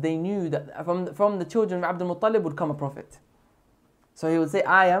Arabs, they knew that from the children of Abd al-Muttalib would come a prophet. So he would say,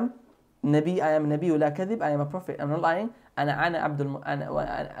 I am Nabi la kadhib, I am a prophet, I'm not lying. أنا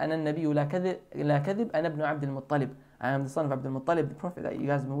النبي لا كذب أنا ابن عبد المطلب. I am the son of Abd al-Muttalib, the prophet that you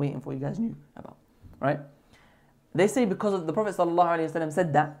guys have been waiting for, you guys knew about. Right? They say because of the Prophet ﷺ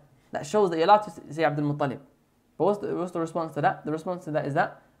said that shows that you're allowed to say Abd al-Muttalib. But what's the response to that? The response to that is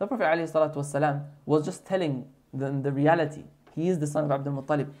that the Prophet ﷺ was just telling them the reality. He is the son of Abd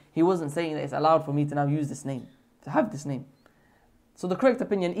al-Muttalib. He wasn't saying that it's allowed for me to now use this name, to have this name. So the correct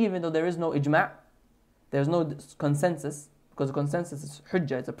opinion, even though there is no ijma', there's no consensus, because the consensus is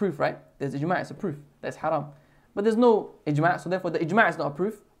hujjah, it's a proof, right? There's ijma', it's a proof, that's haram. But there's no ijma', so therefore the ijma' is not a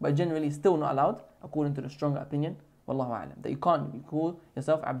proof, but generally still not allowed, according to the stronger opinion, wallahu a'lam, that you can't call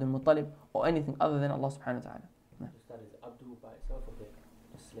yourself Abd al-Muttalib or anything other than Allah subhanahu wa ta'ala. That is Abdu by itself or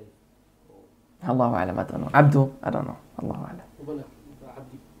a slave? Allahu a'lam, I don't know. Abdu, I don't know. Allahu a'lam.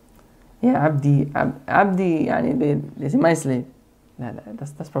 Abdi. Yeah, Abdi, يعني they say my slave. لا,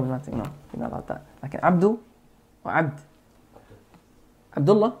 that's problematic. No, you're not allowed that. Like Abdu or Abd.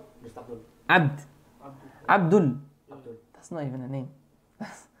 Abdullah. Abd. Abdul. That's not even a name.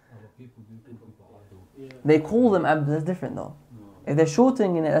 They call them Abd, that's different though. If they're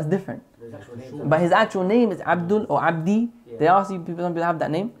shortening it, that's different. But his actual name is Abdul or Abdi. They ask you, some people have that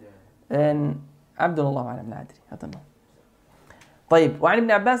name. And Abdul, الله أعلم, لا أدري, I don't know. طيب, وعن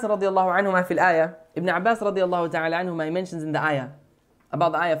ابن عباس رضي الله عنهما في الآية. Ibn Abbas رضي الله تعالى عنهما, he mentions in the ayah,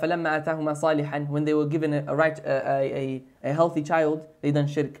 about the ayah, فَلَمَّا أَتَاهُمَا صَالِحًا, when they were given a healthy child, they done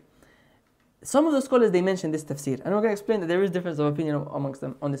shirk. Some of the scholars, they mention this tafsir. And we're going to explain that there is difference of opinion amongst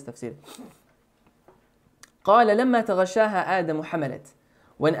them on this tafsir. قال لما تغشاها آدم حملت.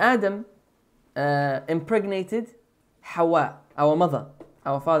 When Adam impregnated Hawa, our mother,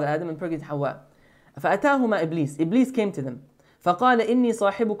 our father Adam impregnated Hawa. فأتاهما إبليس. Iblis came to them. فقال إني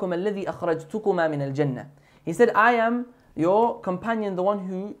صاحبكم الذي أخرجتكما من الجنة. He said, I am your companion, the one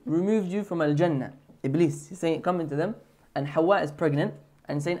who removed you from Al-Jannah. Iblis, he's saying, coming to them, and Hawa is pregnant,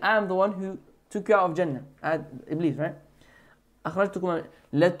 and saying, I am the one who took you out of Jannah. Iblis, right? أخرجتكم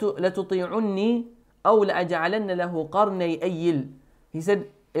لتطيعني أو لأجعلن له قرني أيل. He said,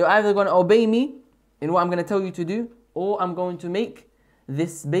 you're either going to obey me in what I'm going to tell you to do, or I'm going to make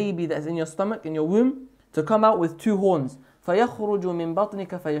this baby that's in your stomach, in your womb, to come out with two horns. فَيَخْرُجُ مِنْ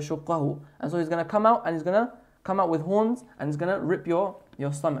بَطْنِكَ فَيَشُقَّهُ. And so he's going to come out, and he's going to come out with horns, and he's going to rip your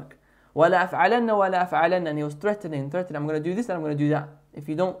stomach. وَلَا أَفْعَلَنَّ وَلَا أَفْعَلَنَّ. And he was threatening, I'm going to do this and I'm going to do that if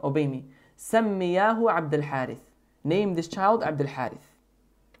you don't obey me. سَمِّيَاهُ عَبْدَ الْحَارِث. Name this child Abd al-Harith.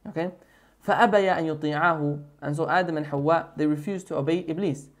 Okay? فَأَبَيَا أَن يُطِيعَاهُ. And so Adam and Hawa, they refused to obey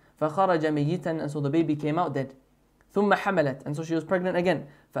Iblis. فَخَرَجَ مَيِّتًا. And so the baby came out dead. ثُمَّ حَمَلَتْ. And so she was pregnant again.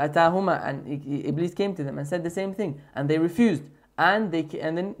 فَأَتَاهُمَا. And Iblis came to them and said the same thing. And they refused. And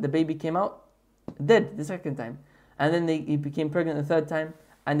then the baby came out dead the second time. And then he became pregnant the third time.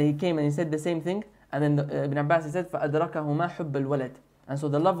 And he came and he said the same thing. And then Ibn Abbas, he said, فَأَدْرَكَهُمَا حُبَّ الْوَلَدِ. And so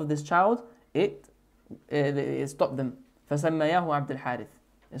the love of this child, it stopped them. فَسَمَّيَاهُ عَبْدُ الْحَارِث.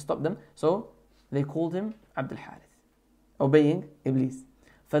 It stopped them. So they called him Abd al-Harith, obeying Iblis.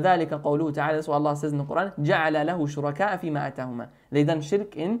 فَذَلِكَ قَوْلُهُ تَعَالَى. That's what Allah says in the Quran. جَعَلَ لَهُ شُرَكَاءَ فِي مَا أَتَاهُمَا. They done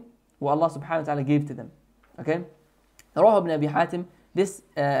shirk in what Allah subhanahu wa ta'ala gave to them. Okay? رواه ابن أبي حاتم. This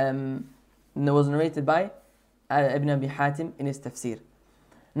was narrated by Ibn Abi Hatim in his tafsir.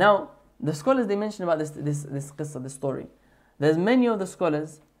 Now, the scholars, they mention about this qissa, this story. There's many of the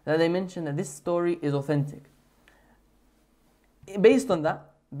scholars that they mention that this story is authentic. Based on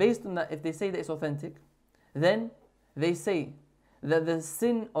that, if they say that it's authentic, then they say that the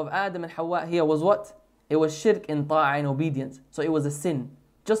sin of Adam and Hawa here was what? It was shirk in ta'ah and obedience. So it was a sin.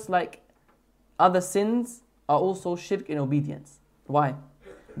 Just like other sins are also shirk in obedience. Why?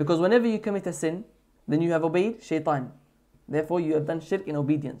 Because whenever you commit a sin, then you have obeyed shaitan. Therefore you have done shirk in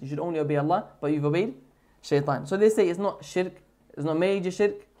obedience. You should only obey Allah, but you've obeyed shaitan. So they say it's not shirk, it's not major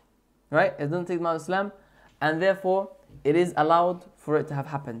shirk, right? It doesn't take them out of Islam, and therefore it is allowed for it to have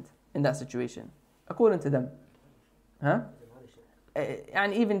happened in that situation, according to them.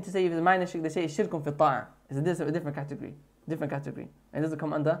 And even to say if it's minor shirk, they say it's shirkun fi ta'ah. It's a different category. It doesn't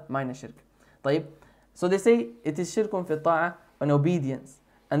come under minor shirk. طيب. So they say it is shirkun fi ta'ah, an obedience,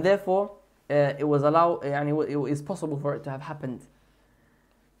 and therefore it was allowed. It is possible for it to have happened,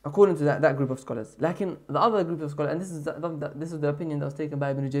 according to that group of scholars. Lakin the other group of scholars, and this is the opinion that was taken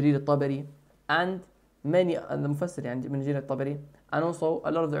by Ibn Jarir al-Tabari and many the Mufassir, Ibn Jarir al-Tabari, and also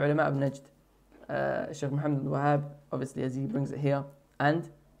a lot of the ulama of Najd. Shaykh Muhammad al-Wahhab, obviously, as he brings it here, and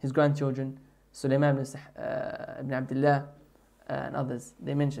his grandchildren, Sulaiman ibn Abdullah, and others,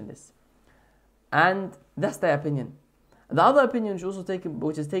 they mention this. And that's their opinion. The other opinion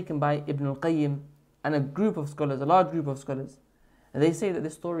which is taken by Ibn al-Qayyim and a group of scholars, a large group of scholars, they say that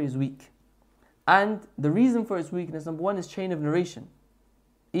this story is weak. And the reason for its weakness, number one, is chain of narration.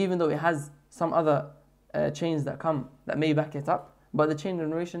 Even though it has some other chains that may back it up, but the chain of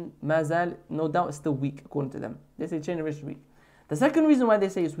narration, mazal, no doubt, is still weak, according to them. They say chain of narration is weak. The second reason why they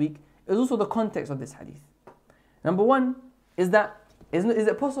say it's weak is also the context of this hadith. Number one is that, is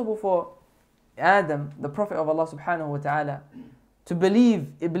it possible for Adam, the Prophet of Allah subhanahu wa ta'ala, to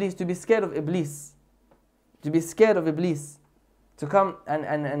believe Iblis, to be scared of Iblis, to come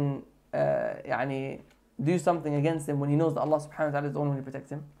and do something against him when he knows that Allah subhanahu wa ta'ala is the only one who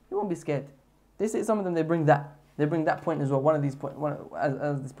protects him? He won't be scared. They say, some of them, they bring that point as well, one of these points,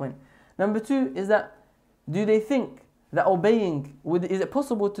 as this point. Number two is that, do they think that is it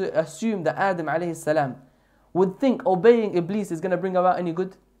possible to assume that Adam alayhi salam would think obeying Iblis is going to bring about any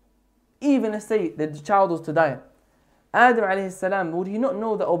good? Even let's say that the child was to die. Adam alayhi salam, would he not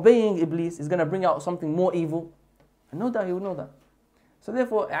know that obeying Iblis is going to bring out something more evil? And no doubt he would know that. So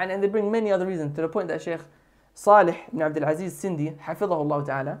therefore, and they bring many other reasons, to the point that Shaykh Salih ibn Abdul Aziz Sindi, hafidhahullah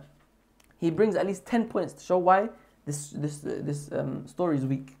ta'ala, he brings at least 10 points to show why this story is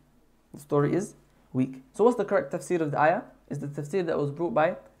weak. The story is weak. So what's the correct tafsir of the ayah? Is the tafsir that was brought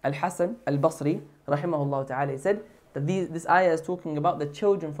by Al-Hasan Al-Basri, rahimahullah ta'ala. He said that this ayah is talking about the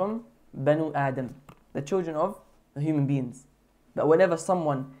children from Banu Adam, the children of the human beings. That whenever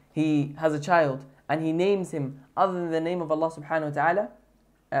someone, he has a child and he names him other than the name of Allah subhanahu wa ta'ala,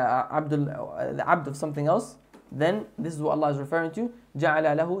 the abd of something else, then this is what Allah is referring to.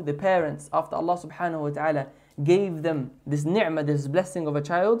 Ja'ala lahu, the parents, after Allah subhanahu wa ta'ala gave them this ni'mah, this blessing of a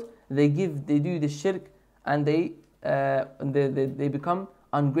child, they do this shirk, and they become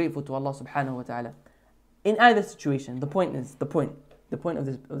ungrateful to Allah subhanahu wa ta'ala. In either situation, the point of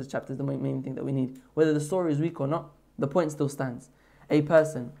this chapter is the main thing that we need. Whether the story is weak or not, the point still stands. A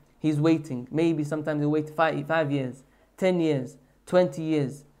person, he's waiting, maybe sometimes they wait 5 years, 10 years, 20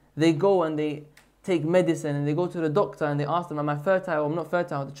 years. They go and they take medicine and they go to the doctor and they ask them, am I fertile or I'm not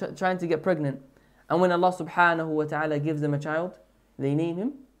fertile? They're trying to get pregnant. And when Allah subhanahu wa ta'ala gives them a child, they name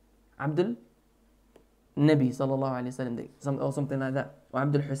him Abdul Nabi sallallahu alayhi wa sallam, or something like that, or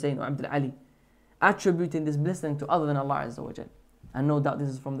Abdul Hussein or Abdul Ali, attributing this blessing to other than Allah azza wa jal. And no doubt this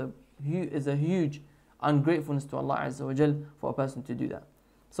is a huge ungratefulness to Allah azza wa jal for a person to do that.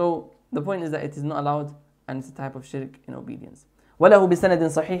 So the point is that it is not allowed, and it's a type of shirk in obedience. وله بسند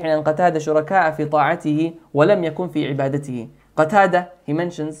صحيح أن قتادة شركاء في طاعته ولم يكن في عبادته. Qatada, he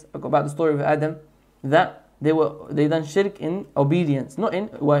mentions about the story of Adam, that they done shirk in obedience, not in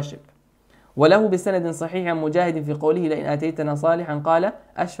worship. وله بسند صحيح عن مجاهد في قوله لئن آتيتنا صالحا قال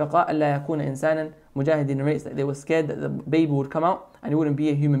أشفق ألا يكون إنسانا. Mujahid narrates that they were scared that the baby would come out and he wouldn't be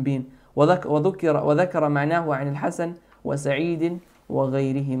a human being. وذكر معناه عن الحسن وسعيد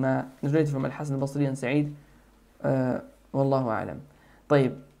وغيرهما. Narrated from Al-Hasan al-Basri and Sa'id. والله أعلم.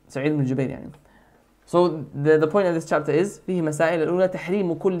 طيب, سعيد بن جبير يعني. So the point of this chapter is فيه مسائل. الأولى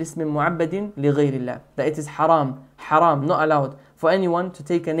تحريم كل اسم معبد لغير الله. That it is haram, not allowed for anyone to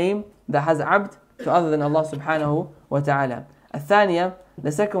take a name that has abd to other than Allah subhanahu wa ta'ala. الثانية,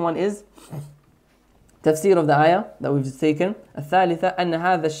 the second one is تفسير of the ayah that we've just taken. الثالثة أن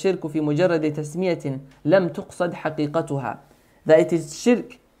هذا الشرك في مجرد تسمية لم تقصد حقيقتها. That it is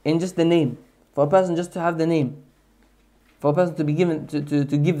shirk in just the name, for a person just to have the name. for a person to be given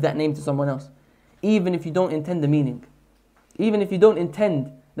to give that name to someone else, even if you don't intend the meaning, even if you don't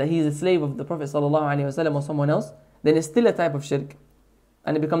intend that he is a slave of the Prophet ﷺ or someone else, then it's still a type of shirk,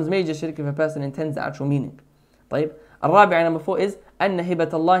 and it becomes major shirk if a person intends the actual meaning. طيب. الرابع, number 4 is أن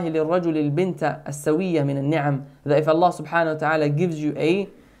هبة الله للرجل البنت السوية من النعم, that if Allah subhanahu wa ta'ala gives you a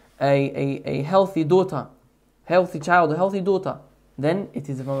healthy daughter, healthy child, a healthy daughter, then it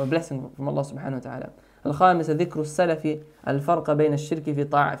is from a blessing from Allah subhanahu wa ta'ala. الخامس ذكر السلف الفرق بين الشرك في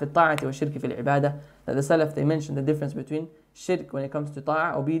الطاعة والشرك في العبادة, that the Salaf, they mentioned the difference between shirk when it comes to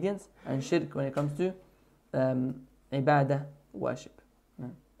ta'ah, obedience, and shirk when it comes to ibadah, worship.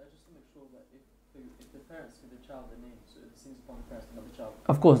 Just to make sure that if the parents give the child the name, so the sins upon the parents, not the child.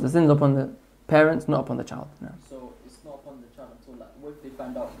 Of course, the sins upon the parents, not upon the child. No. So it's not upon the child until like, what if they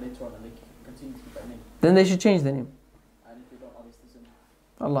find out later on and they continue to keep that name? Then they should change the name. And if they don't, obviously sin.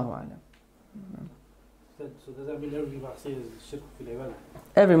 Allahu A'lam. So does that mean every ma'asiyah is shirk fil ibadah?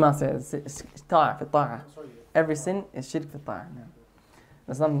 Every ma'asiyah is ta'ah fi ta'ah. Sorry. Every sin is shirk fi ta'ah. No.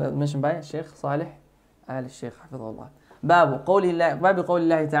 That's something mentioned by Sheikh Salih al-Sheikh حفظه الله. باب قول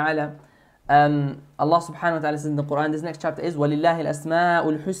الله تعالى. Allah subhanahu wa ta'ala says in the Quran, this next chapter is وَلِلَّهِ الْأَسْمَاءُ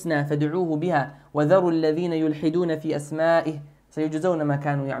الْحُسْنَى فَادْعُوهُ بِهَا وَذَرُوا الَّذِينَ يُلْحِدُونَ فِي أَسْمَائِهِ سَيُجْزَوْنَ مَا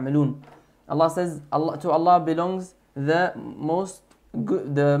كَانُوا يَعْمَلُونَ. Allah says, to Allah belongs the most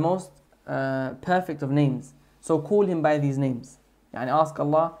perfect of names. So call Him by these names. Yani ask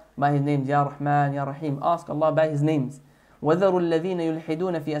Allah by His names. Ya Rahman, Ya Rahim. Ask Allah by His names. وَذَرُوا الَّذِينَ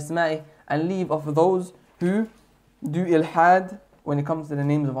يُلْحِدُونَ فِي أَسْمَائِهِ, and leave off those who do ilhad when it comes to the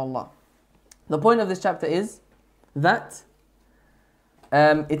names of Allah. The point of this chapter is that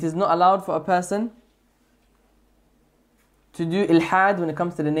it is not allowed for a person to do ilhad when it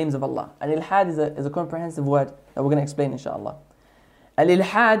comes to the names of Allah. And ilhad is a comprehensive word that we're going to explain inshallah.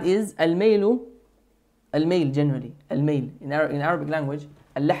 Al-ilhad is al-mail generally. Al-mail. In Arabic language,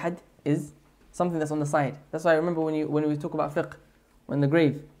 al-lahad is something that's on the side. That's why I remember when we talk about fiqh, when the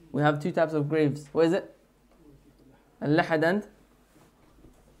grave, we have two types of graves. What is it? Al-lahad and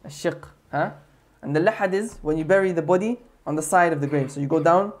al-shiq. And the lahad is when you bury the body on the side of the grave. So you go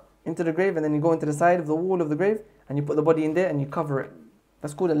down into the grave and then you go into the side of the wall of the grave and you put the body in there and you cover it.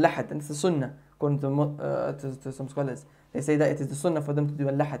 That's called al-lahad, and it's the sunnah according to some scholars. They say that it is the sunnah for them to do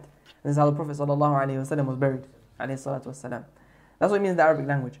al-lahad. This is how the Prophet ﷺ was buried. That's what it means in the Arabic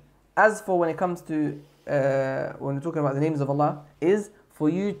language. As for when it comes to when we're talking about the names of Allah, is for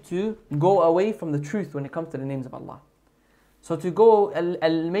you to go away from the truth when it comes to the names of Allah. So to go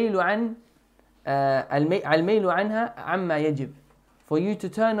al-mailu anha amma yajib, for you to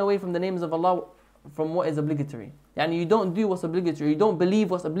turn away from the names of Allah from what is obligatory. Yani you don't do what's obligatory, you don't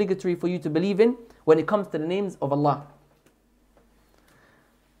believe what's obligatory for you to believe in when it comes to the names of Allah.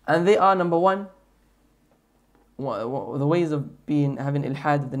 And they are, number one, the ways of having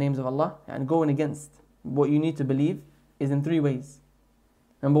ilhad of the names of Allah and going against what you need to believe is in 3 ways.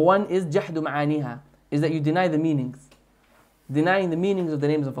 Number one is jahdu ma'aniha, is that you deny the meanings. Denying the meanings of the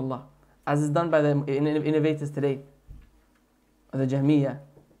names of Allah, as is done by the innovators today, the Jahmiyyah,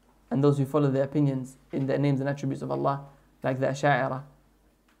 and those who follow their opinions in the names and attributes of Allah, like the Asha'ira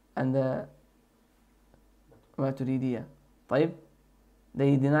and the Maturidiyya. طيب?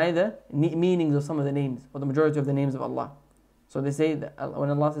 They deny the meanings of some of the names, or the majority of the names of Allah. So they say that when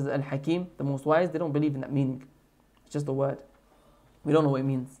Allah says Al-Hakim, the most wise, they don't believe in that meaning. It's just a word. We don't know what it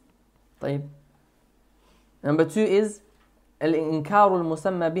means. طيب? Number 2 is Al-Inkaru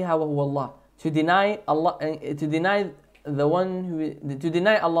al-Musamma biha wa huwa Allah. To deny Allah, to deny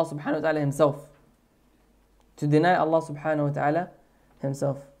Allah subhanahu wa ta'ala Himself. To deny Allah subhanahu wa ta'ala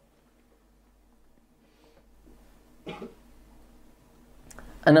Himself.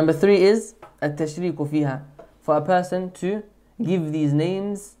 And number 3 is At-Tashriku fiha, for a person to give these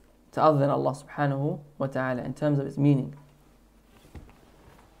names to other than Allah subhanahu wa ta'ala in terms of its meaning.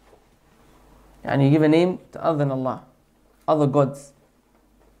 And you give a name to other than Allah, other gods.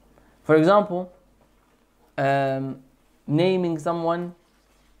 For example, naming someone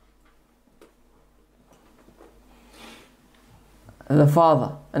the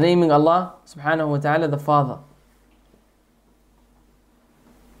Father, and naming Allah subhanahu wa ta'ala the Father.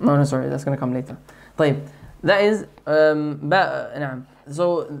 No, sorry, that's going to come later. طيب, that is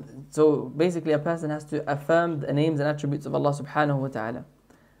so basically a person has to affirm the names and attributes of Allah subhanahu wa ta'ala.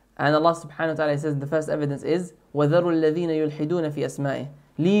 And Allah subhanahu wa ta'ala says the first evidence is وَذَرُوا الَّذِينَ يُلْحِدُونَ فِي أَسْمَائِهِ,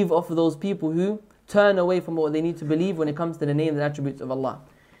 leave off those people who turn away from what they need to believe when it comes to the names and attributes of Allah.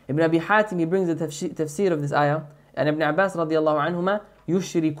 Ibn Abi Hatim, he brings the tafsir of this ayah, and Ibn Abbas radiallahu anhuma,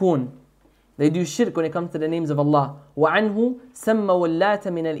 يُشْرِكُون, they do shirk when it comes to the names of Allah. وَعَنْهُ سَمَّوُا اللَّاتَ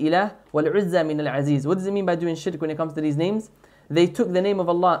مِنَ الْإِلَهِ وَالْعُزَّى مِنَ الْعَزِيزِ. What does it mean by doing shirk when it comes to these names? They took the name of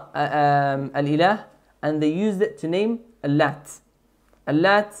Allah, Al-Ilah, and they used it to name Al-Lat.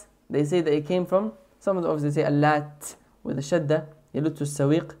 Al-Lat, they say that it came from, some of the obviously say Al-Lat with a shadda, Yalutu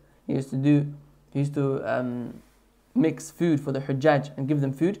Sawiq. He used to mix food for the Hujjaj and give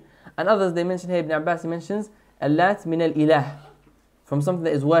them food. And others, they mention here, Ibn Abbas, he mentions Al-Lat min al-Ilah, from something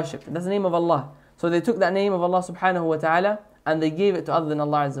that is worshipped. That's the name of Allah. So they took that name of Allah subhanahu wa ta'ala and they gave it to other than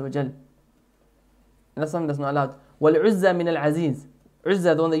Allah Azza wa Jal. And that's something that's not allowed. Wal-Uzza min al-Aziz.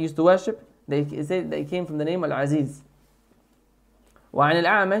 Uzza, the one they used to worship, they say that it came from the name Al-Aziz. وعن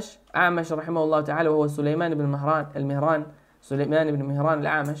الأعمش أعمش رحمه الله تعالى وهو سليمان بن المهران سليمان بن مهران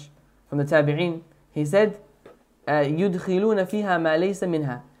الأعمش from the Tabi'een, he said يدخلون فيها ما ليس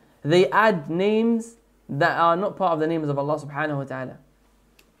منها. They add names that are not part of the names of Allah subhanahu wa ta'ala.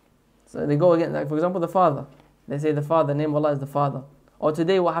 So they go again, like for example the Father. They say the Father, the name of Allah is the Father. Or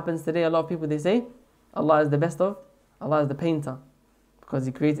today, what happens today, a lot of people they say Allah is the best of, Allah is the painter. Because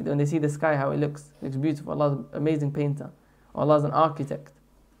He created, when they see the sky, how it looks beautiful. Allah is an amazing painter. Or Allah is an architect.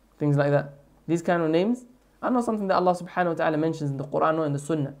 Things like that. These kind of names are not something that Allah subhanahu wa ta'ala mentions in the Quran or in the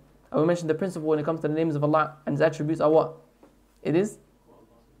Sunnah. And we mentioned the principle when it comes to the names of Allah and His attributes are what? It is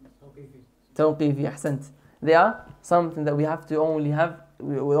Tawqifi, ahsant. They are something that we have to only have,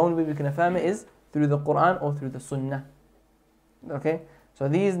 the only way we can affirm it is through the Quran or through the Sunnah. Okay? So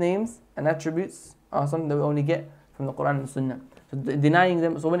these names and attributes are something that we only get from the Quran and the Sunnah. So denying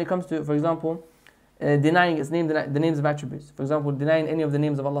them, so when it comes to, for example, denying its name, the names of attributes. For example, denying any of the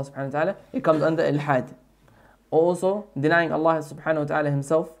names of Allah subhanahu wa ta'ala, it comes under ilhad. Also, denying Allah subhanahu wa ta'ala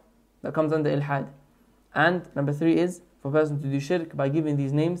Himself, that comes under ilhad. And number 3 is for a person to do shirk by giving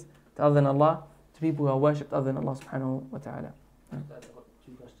these names to other than Allah, to people who are worshipped other than Allah subhanahu wa ta'ala. I've got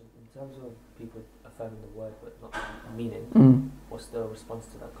 2 questions. In terms of people affirming the word but not the meaning, what's the response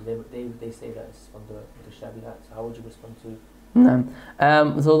to that? Because they say that it's from the Shabihat. So how would you respond to?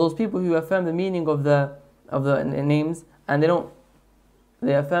 So those people who affirm the meaning of the names and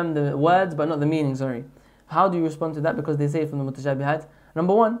they affirm the words but not the meaning, sorry. How do you respond to that? Because they say from the mutashabihat.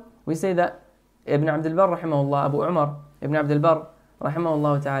 Number 1, we say that Ibn Abdul Barr rahimahullah, Abu Umar Ibn Abdul Barr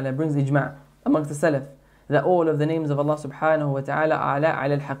rahimahullah ta'ala brings ijma' amongst the Salaf that all of the names of Allah subhanahu wa ta'ala are ala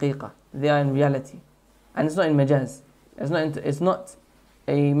al-haqiqa. They are in reality. And it's not in majaz. It's not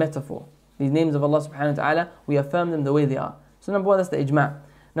a metaphor. These names of Allah subhanahu wa ta'ala, we affirm them the way they are. So number 1, that's the ijma'.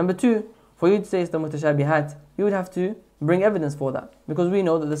 Number 2, for you to say it's the mutashabihat, you would have to bring evidence for that. Because we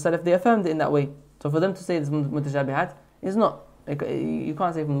know that the Salaf, they affirmed it in that way. So for them to say it's mutashabihat, it's not. You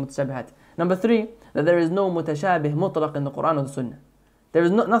can't say from mutashabihat. Number 3, that there is no mutashabih mutlaq in the Quran or the Sunnah. There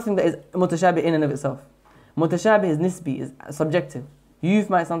is nothing that is mutashabih in and of itself. Mutashabih is nisbi, is subjective. You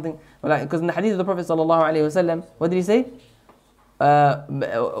find something, because in the hadith of the Prophet sallallahu alaihi wasallam, what did he say?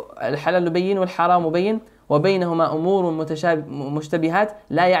 الحلال بين والحرام بين وبينهما أمور مشتبهات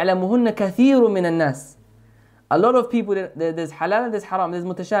لا يعلمهن كثير من الناس. A lot of people, there's halal and there's haram, there's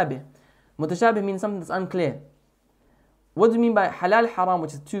mutashabih. Mutashabih means something that's unclear. What do you mean by halal, haram,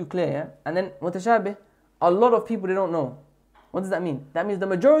 which is too clear? Yeah? And then mutashabih, a lot of people, they don't know. What does that mean? That means the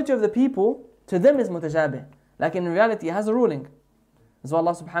majority of the people, to them is mutashabih. Like in reality, it has a ruling. That's why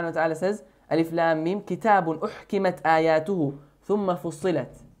Allah subhanahu wa ta'ala says, Alif Lam Mim, Kitabun uhkimat ayatuhu, thumma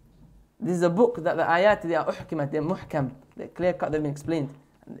fussilat. This is a book that the ayat, they are uhkimat, they're muhkam, they're clear cut, they've been explained.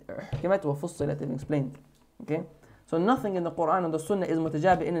 Uhkimat wa fussilat, they've been explained. Okay? So nothing in the Quran and the Sunnah is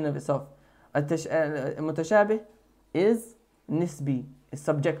mutashabih in and of itself. Mutashabih is nisbi, is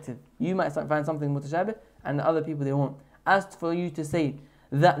subjective. You might find something mutashabih and the other people they won't. As for you to say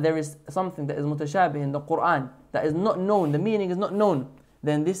that there is something that is mutashabih in the Quran that is not known, the meaning is not known,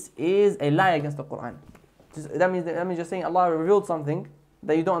 then this is a lie against the Quran. That means you're saying Allah revealed something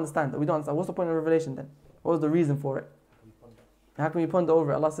that you don't understand, that we don't understand. What's the point of revelation then? What was the reason for it? How can you ponder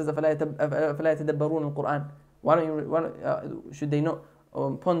over it? Allah says, أَفَلَا يَتَدَبَّرُونَ الْقُرْآنِ. Why should they not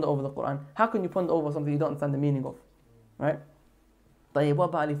ponder over the Quran? How can you ponder over something you don't understand the meaning of? Right? طيب, what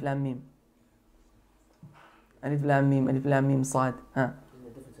about Alif Lam Mim? Alif Lam Mim, Alif Lam Mim, Sad.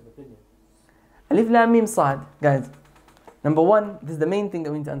 Alif Lam Mim, Sad. Guys, number 1, this is the main thing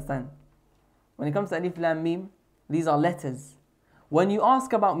that we need to understand. When it comes to Alif Lam Mim, these are letters. When you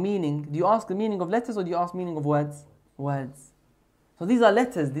ask about meaning, do you ask the meaning of letters or do you ask meaning of words? Words. So these are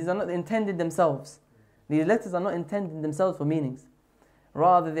letters. These are not intended themselves. These letters are not intended themselves for meanings.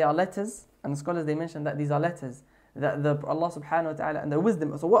 Rather, they are letters, and the scholars, they mention that these are letters that Allah subhanahu wa ta'ala and the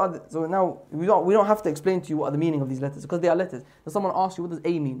wisdom. So now we don't have to explain to you what are the meaning of these letters, because they are letters. Does someone ask you what does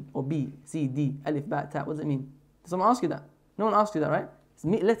A mean, or B, C, D, Alif, Ba, Ta? What does it mean? Does someone ask you that? No one asks you that, right?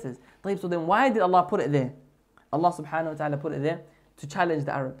 It's letters. طيب, so then why did Allah put it there? Allah subhanahu wa ta'ala put it there to challenge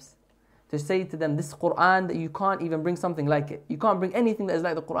the Arabs. To say to them, this Quran, that you can't even bring something like it. You can't bring anything that is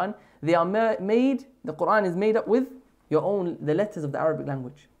like the Quran. They are made, the Quran is made up with the letters of the Arabic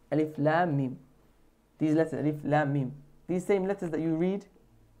language. Alif, Lam, Mim. These letters, Alif, Lam, Mim. These same letters that you read,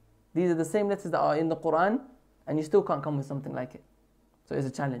 these are the same letters that are in the Quran, and you still can't come with something like it. So it's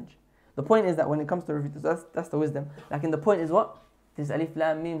a challenge. The point is that when it comes to refute, that's the wisdom. Like, the point is what? This Alif,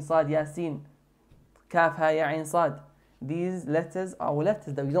 Lam, Mim, Sad, Yasin, Kaf, Ha, Ya, Ain, Sad. These letters are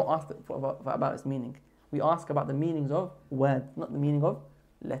letters that we don't ask about its meaning. We ask about the meanings of words, not the meaning of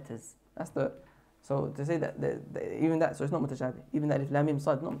letters. So to say that, even that, so it's not mutashabih. Even that Alif, Lam, Mim,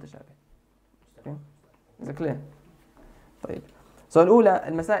 Sad, not mutashabih. Okay? Is it clear? طيب. So الأولى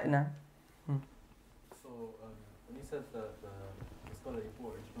المسائل. نعم. So when you said that the scholar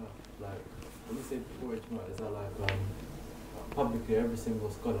before ijma, like when you say before ijma, is that like publicly every single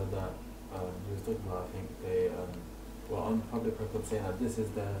scholar that you was talking about? I think they were on public record saying that this is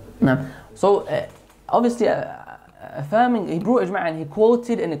the. No. So obviously affirming, he brought ijma and he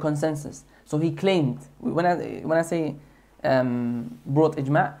quoted in a consensus. So he claimed, when I say brought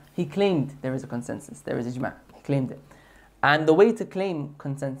ijma, he claimed there is a consensus, there is ijma. He claimed it. And the way to claim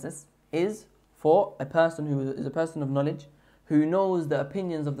consensus is for a person who is a person of knowledge, who knows the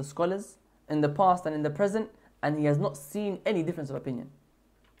opinions of the scholars in the past and in the present, and he has not seen any difference of opinion.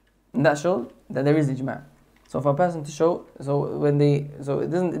 And that shows that there is ijma. So for a person to show, so it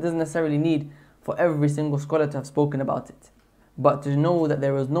doesn't necessarily need for every single scholar to have spoken about it, but to know that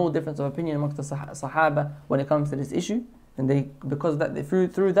there is no difference of opinion amongst the Sahaba when it comes to this issue, and because of that,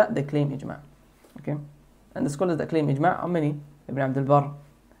 through that they claim ijma. Okay. And the scholars that claim ijma' are many. Ibn Abdul Barr.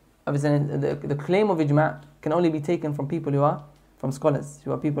 Obviously, the claim of ijma' can only be taken from people who are, from scholars,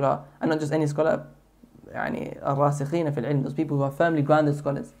 and not just any scholar, الراسخين في العلم, those people who are firmly grounded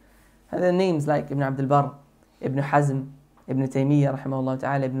scholars. And their names like Ibn Abdul Barr, Ibn Hazm, Ibn Taymiyyah, rahimahullah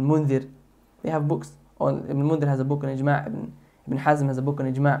ta'ala, Ibn Mundhir. They have books. Ibn Mundhir has a book on ijma', Ibn Hazm has a book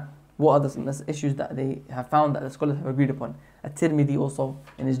on ijma'. What are the issues that they have found that the scholars have agreed upon? At-Tirmidhi also,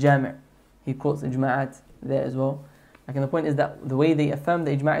 in his Jami', he quotes ijma'at there as well. Like, and the point is that the way they affirm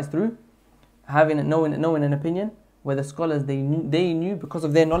the ijma' is through knowing an opinion where the scholars they knew because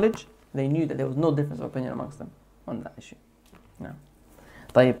of their knowledge, they knew that there was no difference of opinion amongst them on that issue. No.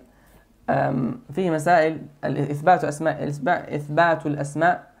 طيب. فيه مسائل إثبات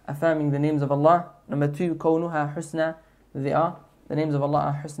الأسماء, affirming the names of Allah. Number 2, كونها حسنى, the names of Allah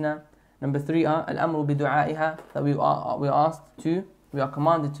are husna. Number 3 are الأمر بدعائها, that we are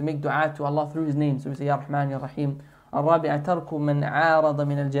commanded to make dua to Allah through His name. So we say, Ya Rahman, Ya Rahim. الرابعة ترك من عارض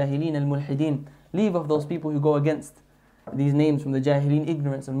من الجاهلين الملحدين, leave of those people who go against these names from the jahilin,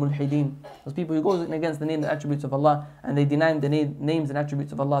 ignorance, and mulhideen, those people who go against the name and attributes of Allah, and they deny the names and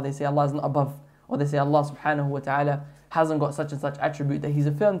attributes of Allah. They say Allah is not above, or they say Allah subhanahu wa ta'ala hasn't got such and such attribute that He's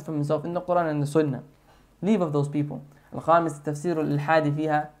affirmed from Himself in the Quran and the Sunnah. Leave of those people. الخامس تفسير الإلحاد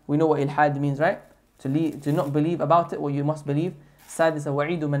فيها, we know what ilhad means, right? To not believe about it what you must believe. السادسة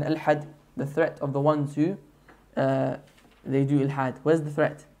وعيد من ألحد, the threat of the ones who they do ilhad. Where's the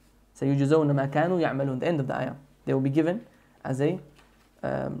threat? سيجزون ما كانوا يعملون, the end of the ayah. They will be given as a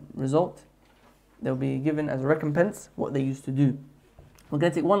result, they will be given as a recompense what they used to do. We're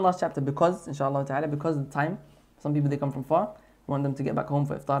going to take one last chapter because, inshallah ta'ala, because of the time. Some people, they come from far, we want them to get back home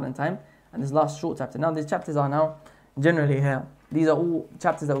for iftar in time. And this last short chapter. Now these chapters are now generally here. These are all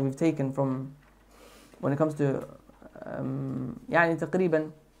chapters that we've taken from, when it comes to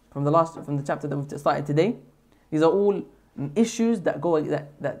تقريبا from the chapter that we've started today. These are all issues that go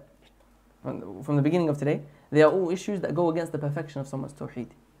that from the beginning of today. They are all issues that go against the perfection of someone's tawheed.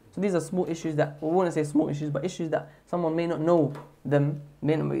 So these are small issues that, we won't say small issues, but issues that someone may not know them,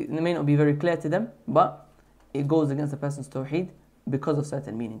 may not be very clear to them, but it goes against the person's tawheed because of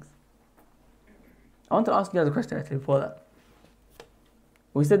certain meanings. I want to ask you guys a question actually before that.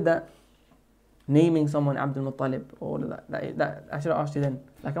 We said that naming someone Abdul Muttalib, or that I should have asked you then.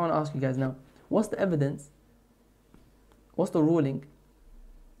 Like, I want to ask you guys now, what's the evidence, what's the ruling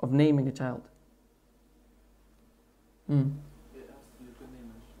of naming a child?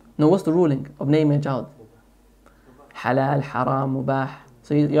 No, what's the ruling of naming a child? Halal, haram, mubah.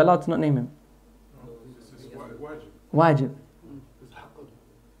 So you're allowed to not name him. Wajib.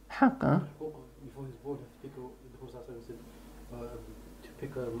 Haqq, huh? Before he's born, the Prophet said to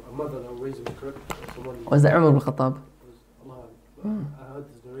pick a mother that will raise him correct. Was that Umar ibn Khattab? I heard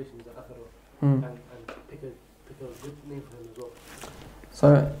this narration, and pick a good name for him as well. So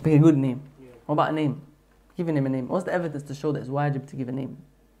pick a good name. Yeah. What about a name? Giving him a name. What's the evidence to show that it's wajib to give a name?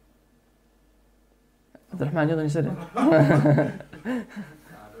 Abdul Rahman, you said it.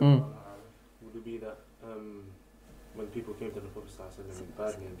 Would it be that when people came to the Prophet with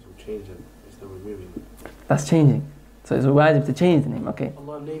bad names, would change them instead of removing them? That's changing. So it's wajib to change the name, okay.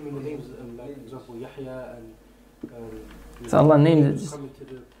 Allah naming the names, like for example, Yahya and So Allah named it. coming to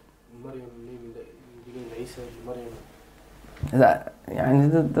the Maryam, naming the name Isa, Maryam. That,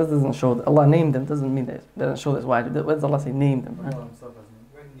 يعني that doesn't show that Allah named them, doesn't mean that it doesn't show that it's wajib. Where does Allah say named them? Allah himself has named.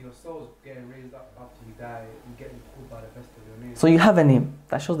 When your soul's getting raised up after you die, you get called by the best of your name. So you have a name.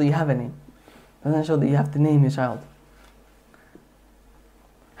 That shows that you have a name. Doesn't show that you have to name your child.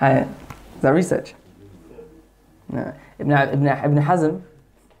 Hi, is that research? No. Ibn Hazm,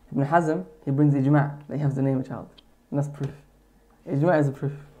 he brings ijma' that you have to name a child. And that's proof. Ijma' is a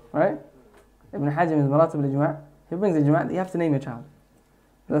proof, right? Ibn Hazm is maratib al-ijma'. He brings ijma' that you have to name your child.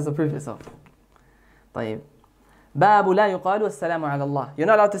 That's the proof itself. طيب. باب لا يقال السلام على الله. You're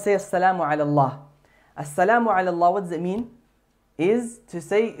not allowed to say السلام على الله. السلام على الله, what does it mean? Is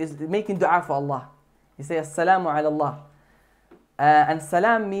making dua for Allah. You say السلام على الله. And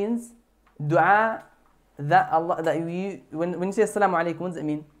salam means dua that Allah, that you, when you say assalamu alaikum, what does it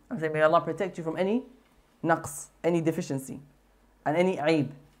mean? I'm saying may Allah protect you from any naqs, any deficiency, and any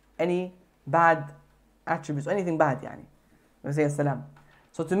aib, any bad attributes, anything bad, yani. We say assalam.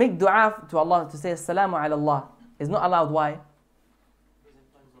 So to make dua to Allah, to say assalamu ala Allah, is not allowed. Why?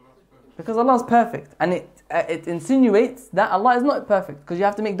 Because Allah is perfect, and it insinuates that Allah is not perfect, because you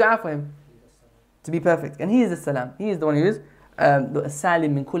have to make dua for Him to be perfect, and He is the salam. He is the one who is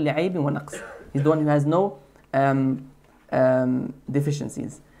salim min kulli aibin wa naqs. He's the one who has no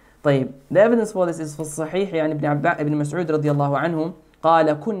deficiencies. طيب, the evidence for this is في الصحيح يعني ابن مسعود رضي الله عنه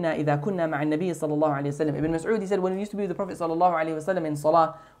قال كنا إذا كنا مع النبي صلى الله عليه وسلم. Ibn Mas'ud, he said, when we used to be with the Prophet صلى الله عليه وسلم in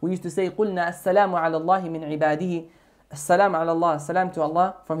salah, we used to say قلنا السلام على الله من عباده. السلام على الله, salam to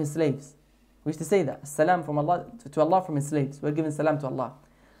Allah from His slaves. We used to say that, salam from Allah to Allah from His slaves. We're giving salam to Allah.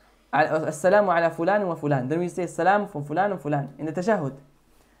 السلام على فلان وفلان. Then we say salam from فلان وفلان in the tashahhud.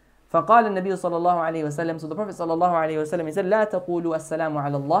 فقال النبي صلى الله عليه وسلم, so the Prophet صلى الله عليه وسلم, he said, لا تقولوا السلام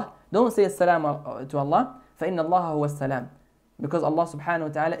على الله. Don't say السلام to Allah. فإن الله هو السلام. Because Allah subhanahu wa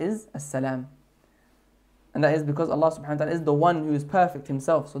ta'ala is as-salam. And that is because Allah subhanahu wa ta'ala is the one who is perfect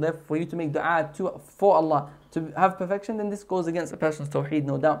Himself. So therefore, for you to make dua for Allah, to have perfection, then this goes against a person's tawheed,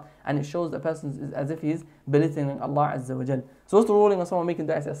 no doubt. And it shows that a person is as if he is belittling Allah Azza wa Jal. So what's the ruling on someone making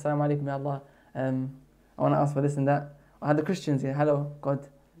dua, say, Assalamu alaikum ya Allah, I want to ask for this and that. Or had the Christians here, hello, God.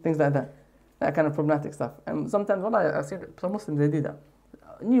 Things like that. That kind of problematic stuff. And sometimes, I've seen some Muslims, they do that.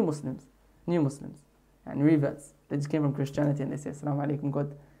 New Muslims. And reverts. They just came from Christianity and they say, Assalamu alaikum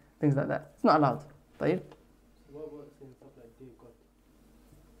God. Things like that. It's not allowed. طيب? What about saying stuff like dear God?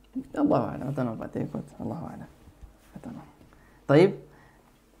 Allahu A'lam. I don't know about dear God. Allahu A'lam. I don't know. طيب?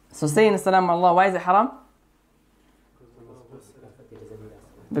 So saying Assalamu Allah, why is it haram?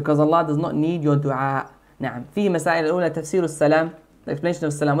 Because Allah does not need your dua. نعم. فيه مسائل الأولى تفسير السلام. The explanation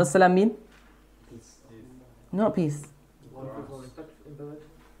of salam. What does salam mean? Peace. Not peace.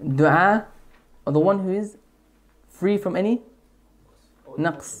 Dua, or the one who is free from any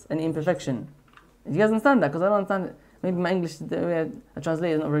naqs, any imperfection. Do you guys understand that? Because I don't understand it. Maybe my English, the way I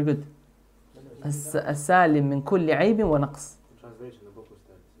translate is not very good. As-salim min kulli aibin wa naqs. Translation, the book was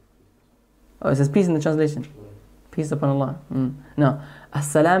there. Oh, it says peace in the translation. Peace upon Allah. No.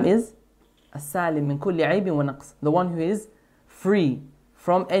 As-salam is as-salim min kulli aibin wa naqs. The one who is free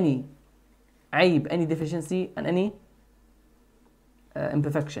from any aib, any deficiency, and any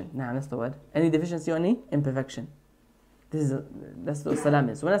imperfection. Nah, that's the word. Any deficiency or any imperfection. That's what salam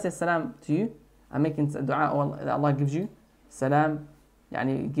is. So when I say salam to you, I'm making dua that Allah gives you. Salam,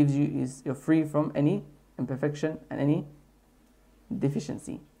 yani gives you, you're free from any imperfection and any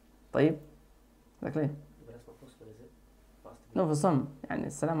deficiency. طيب? Is that clear? But that's not possible, is it? No, for some. Yani,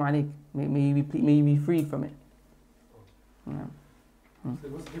 Assalamu alaikum. May you be freed from it. Yeah. So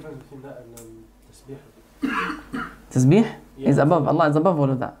what's the difference between that and tasbih? Tasbih is above. Allah is above all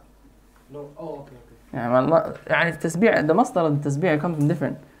of that. No. Oh, okay. يعني الله يعني التسبيح, the masdar of the tasbih comes from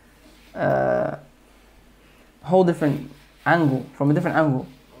different whole different angle, from a different angle.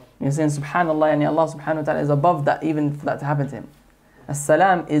 You're saying subhanallah, yani Allah subhanahu wa ta'ala is above that, even for that to happen to Him.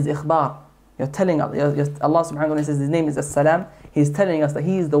 As-salam is ikhbar. You're telling Allah subhanahu wa ta'ala says His name is As-salam. He's telling us that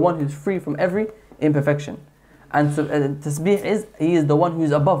He is the one who's free from every imperfection. And so, tasbih is, He is the one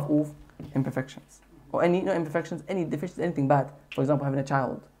who's above all imperfections. Or any, not imperfections, any deficiency, anything bad. For example, having a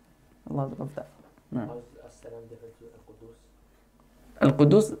child. Allah is above that. No. How is as-salam different to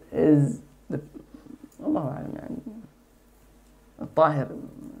al-Qudus? Al-Qudus is the الله أعلم يعني الطاهر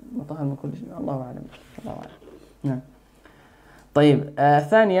مطهر من كل شيء الله أعلم نعم طيب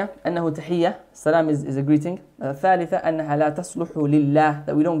ثانية أنه تحية. Salam is a greeting. ثالثة أنها لا تصلح لله,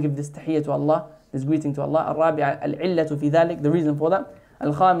 that we don't give this تحية to Allah, this greeting to Allah. الرابعة العلة في ذلك, the reason for that.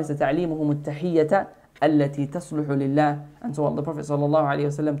 الخامسة تعليمهم التحية التي تصلح لله, and so the Prophet صلى الله عليه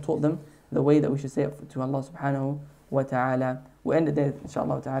وسلم taught them the way that we should say it to Allah subhanahu wa ta'ala. We'll end it there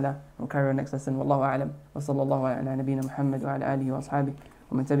inshallah ta'ala. We'll carry on next lesson. Wallahu a'lam. Wa sallallahu ala nabiyyina Muhammad wa ala alihi wa ashabihi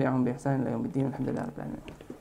wa man tabi'ahum bi ihsan ila yawm الدين. Alhamdulillah rabbil alamin.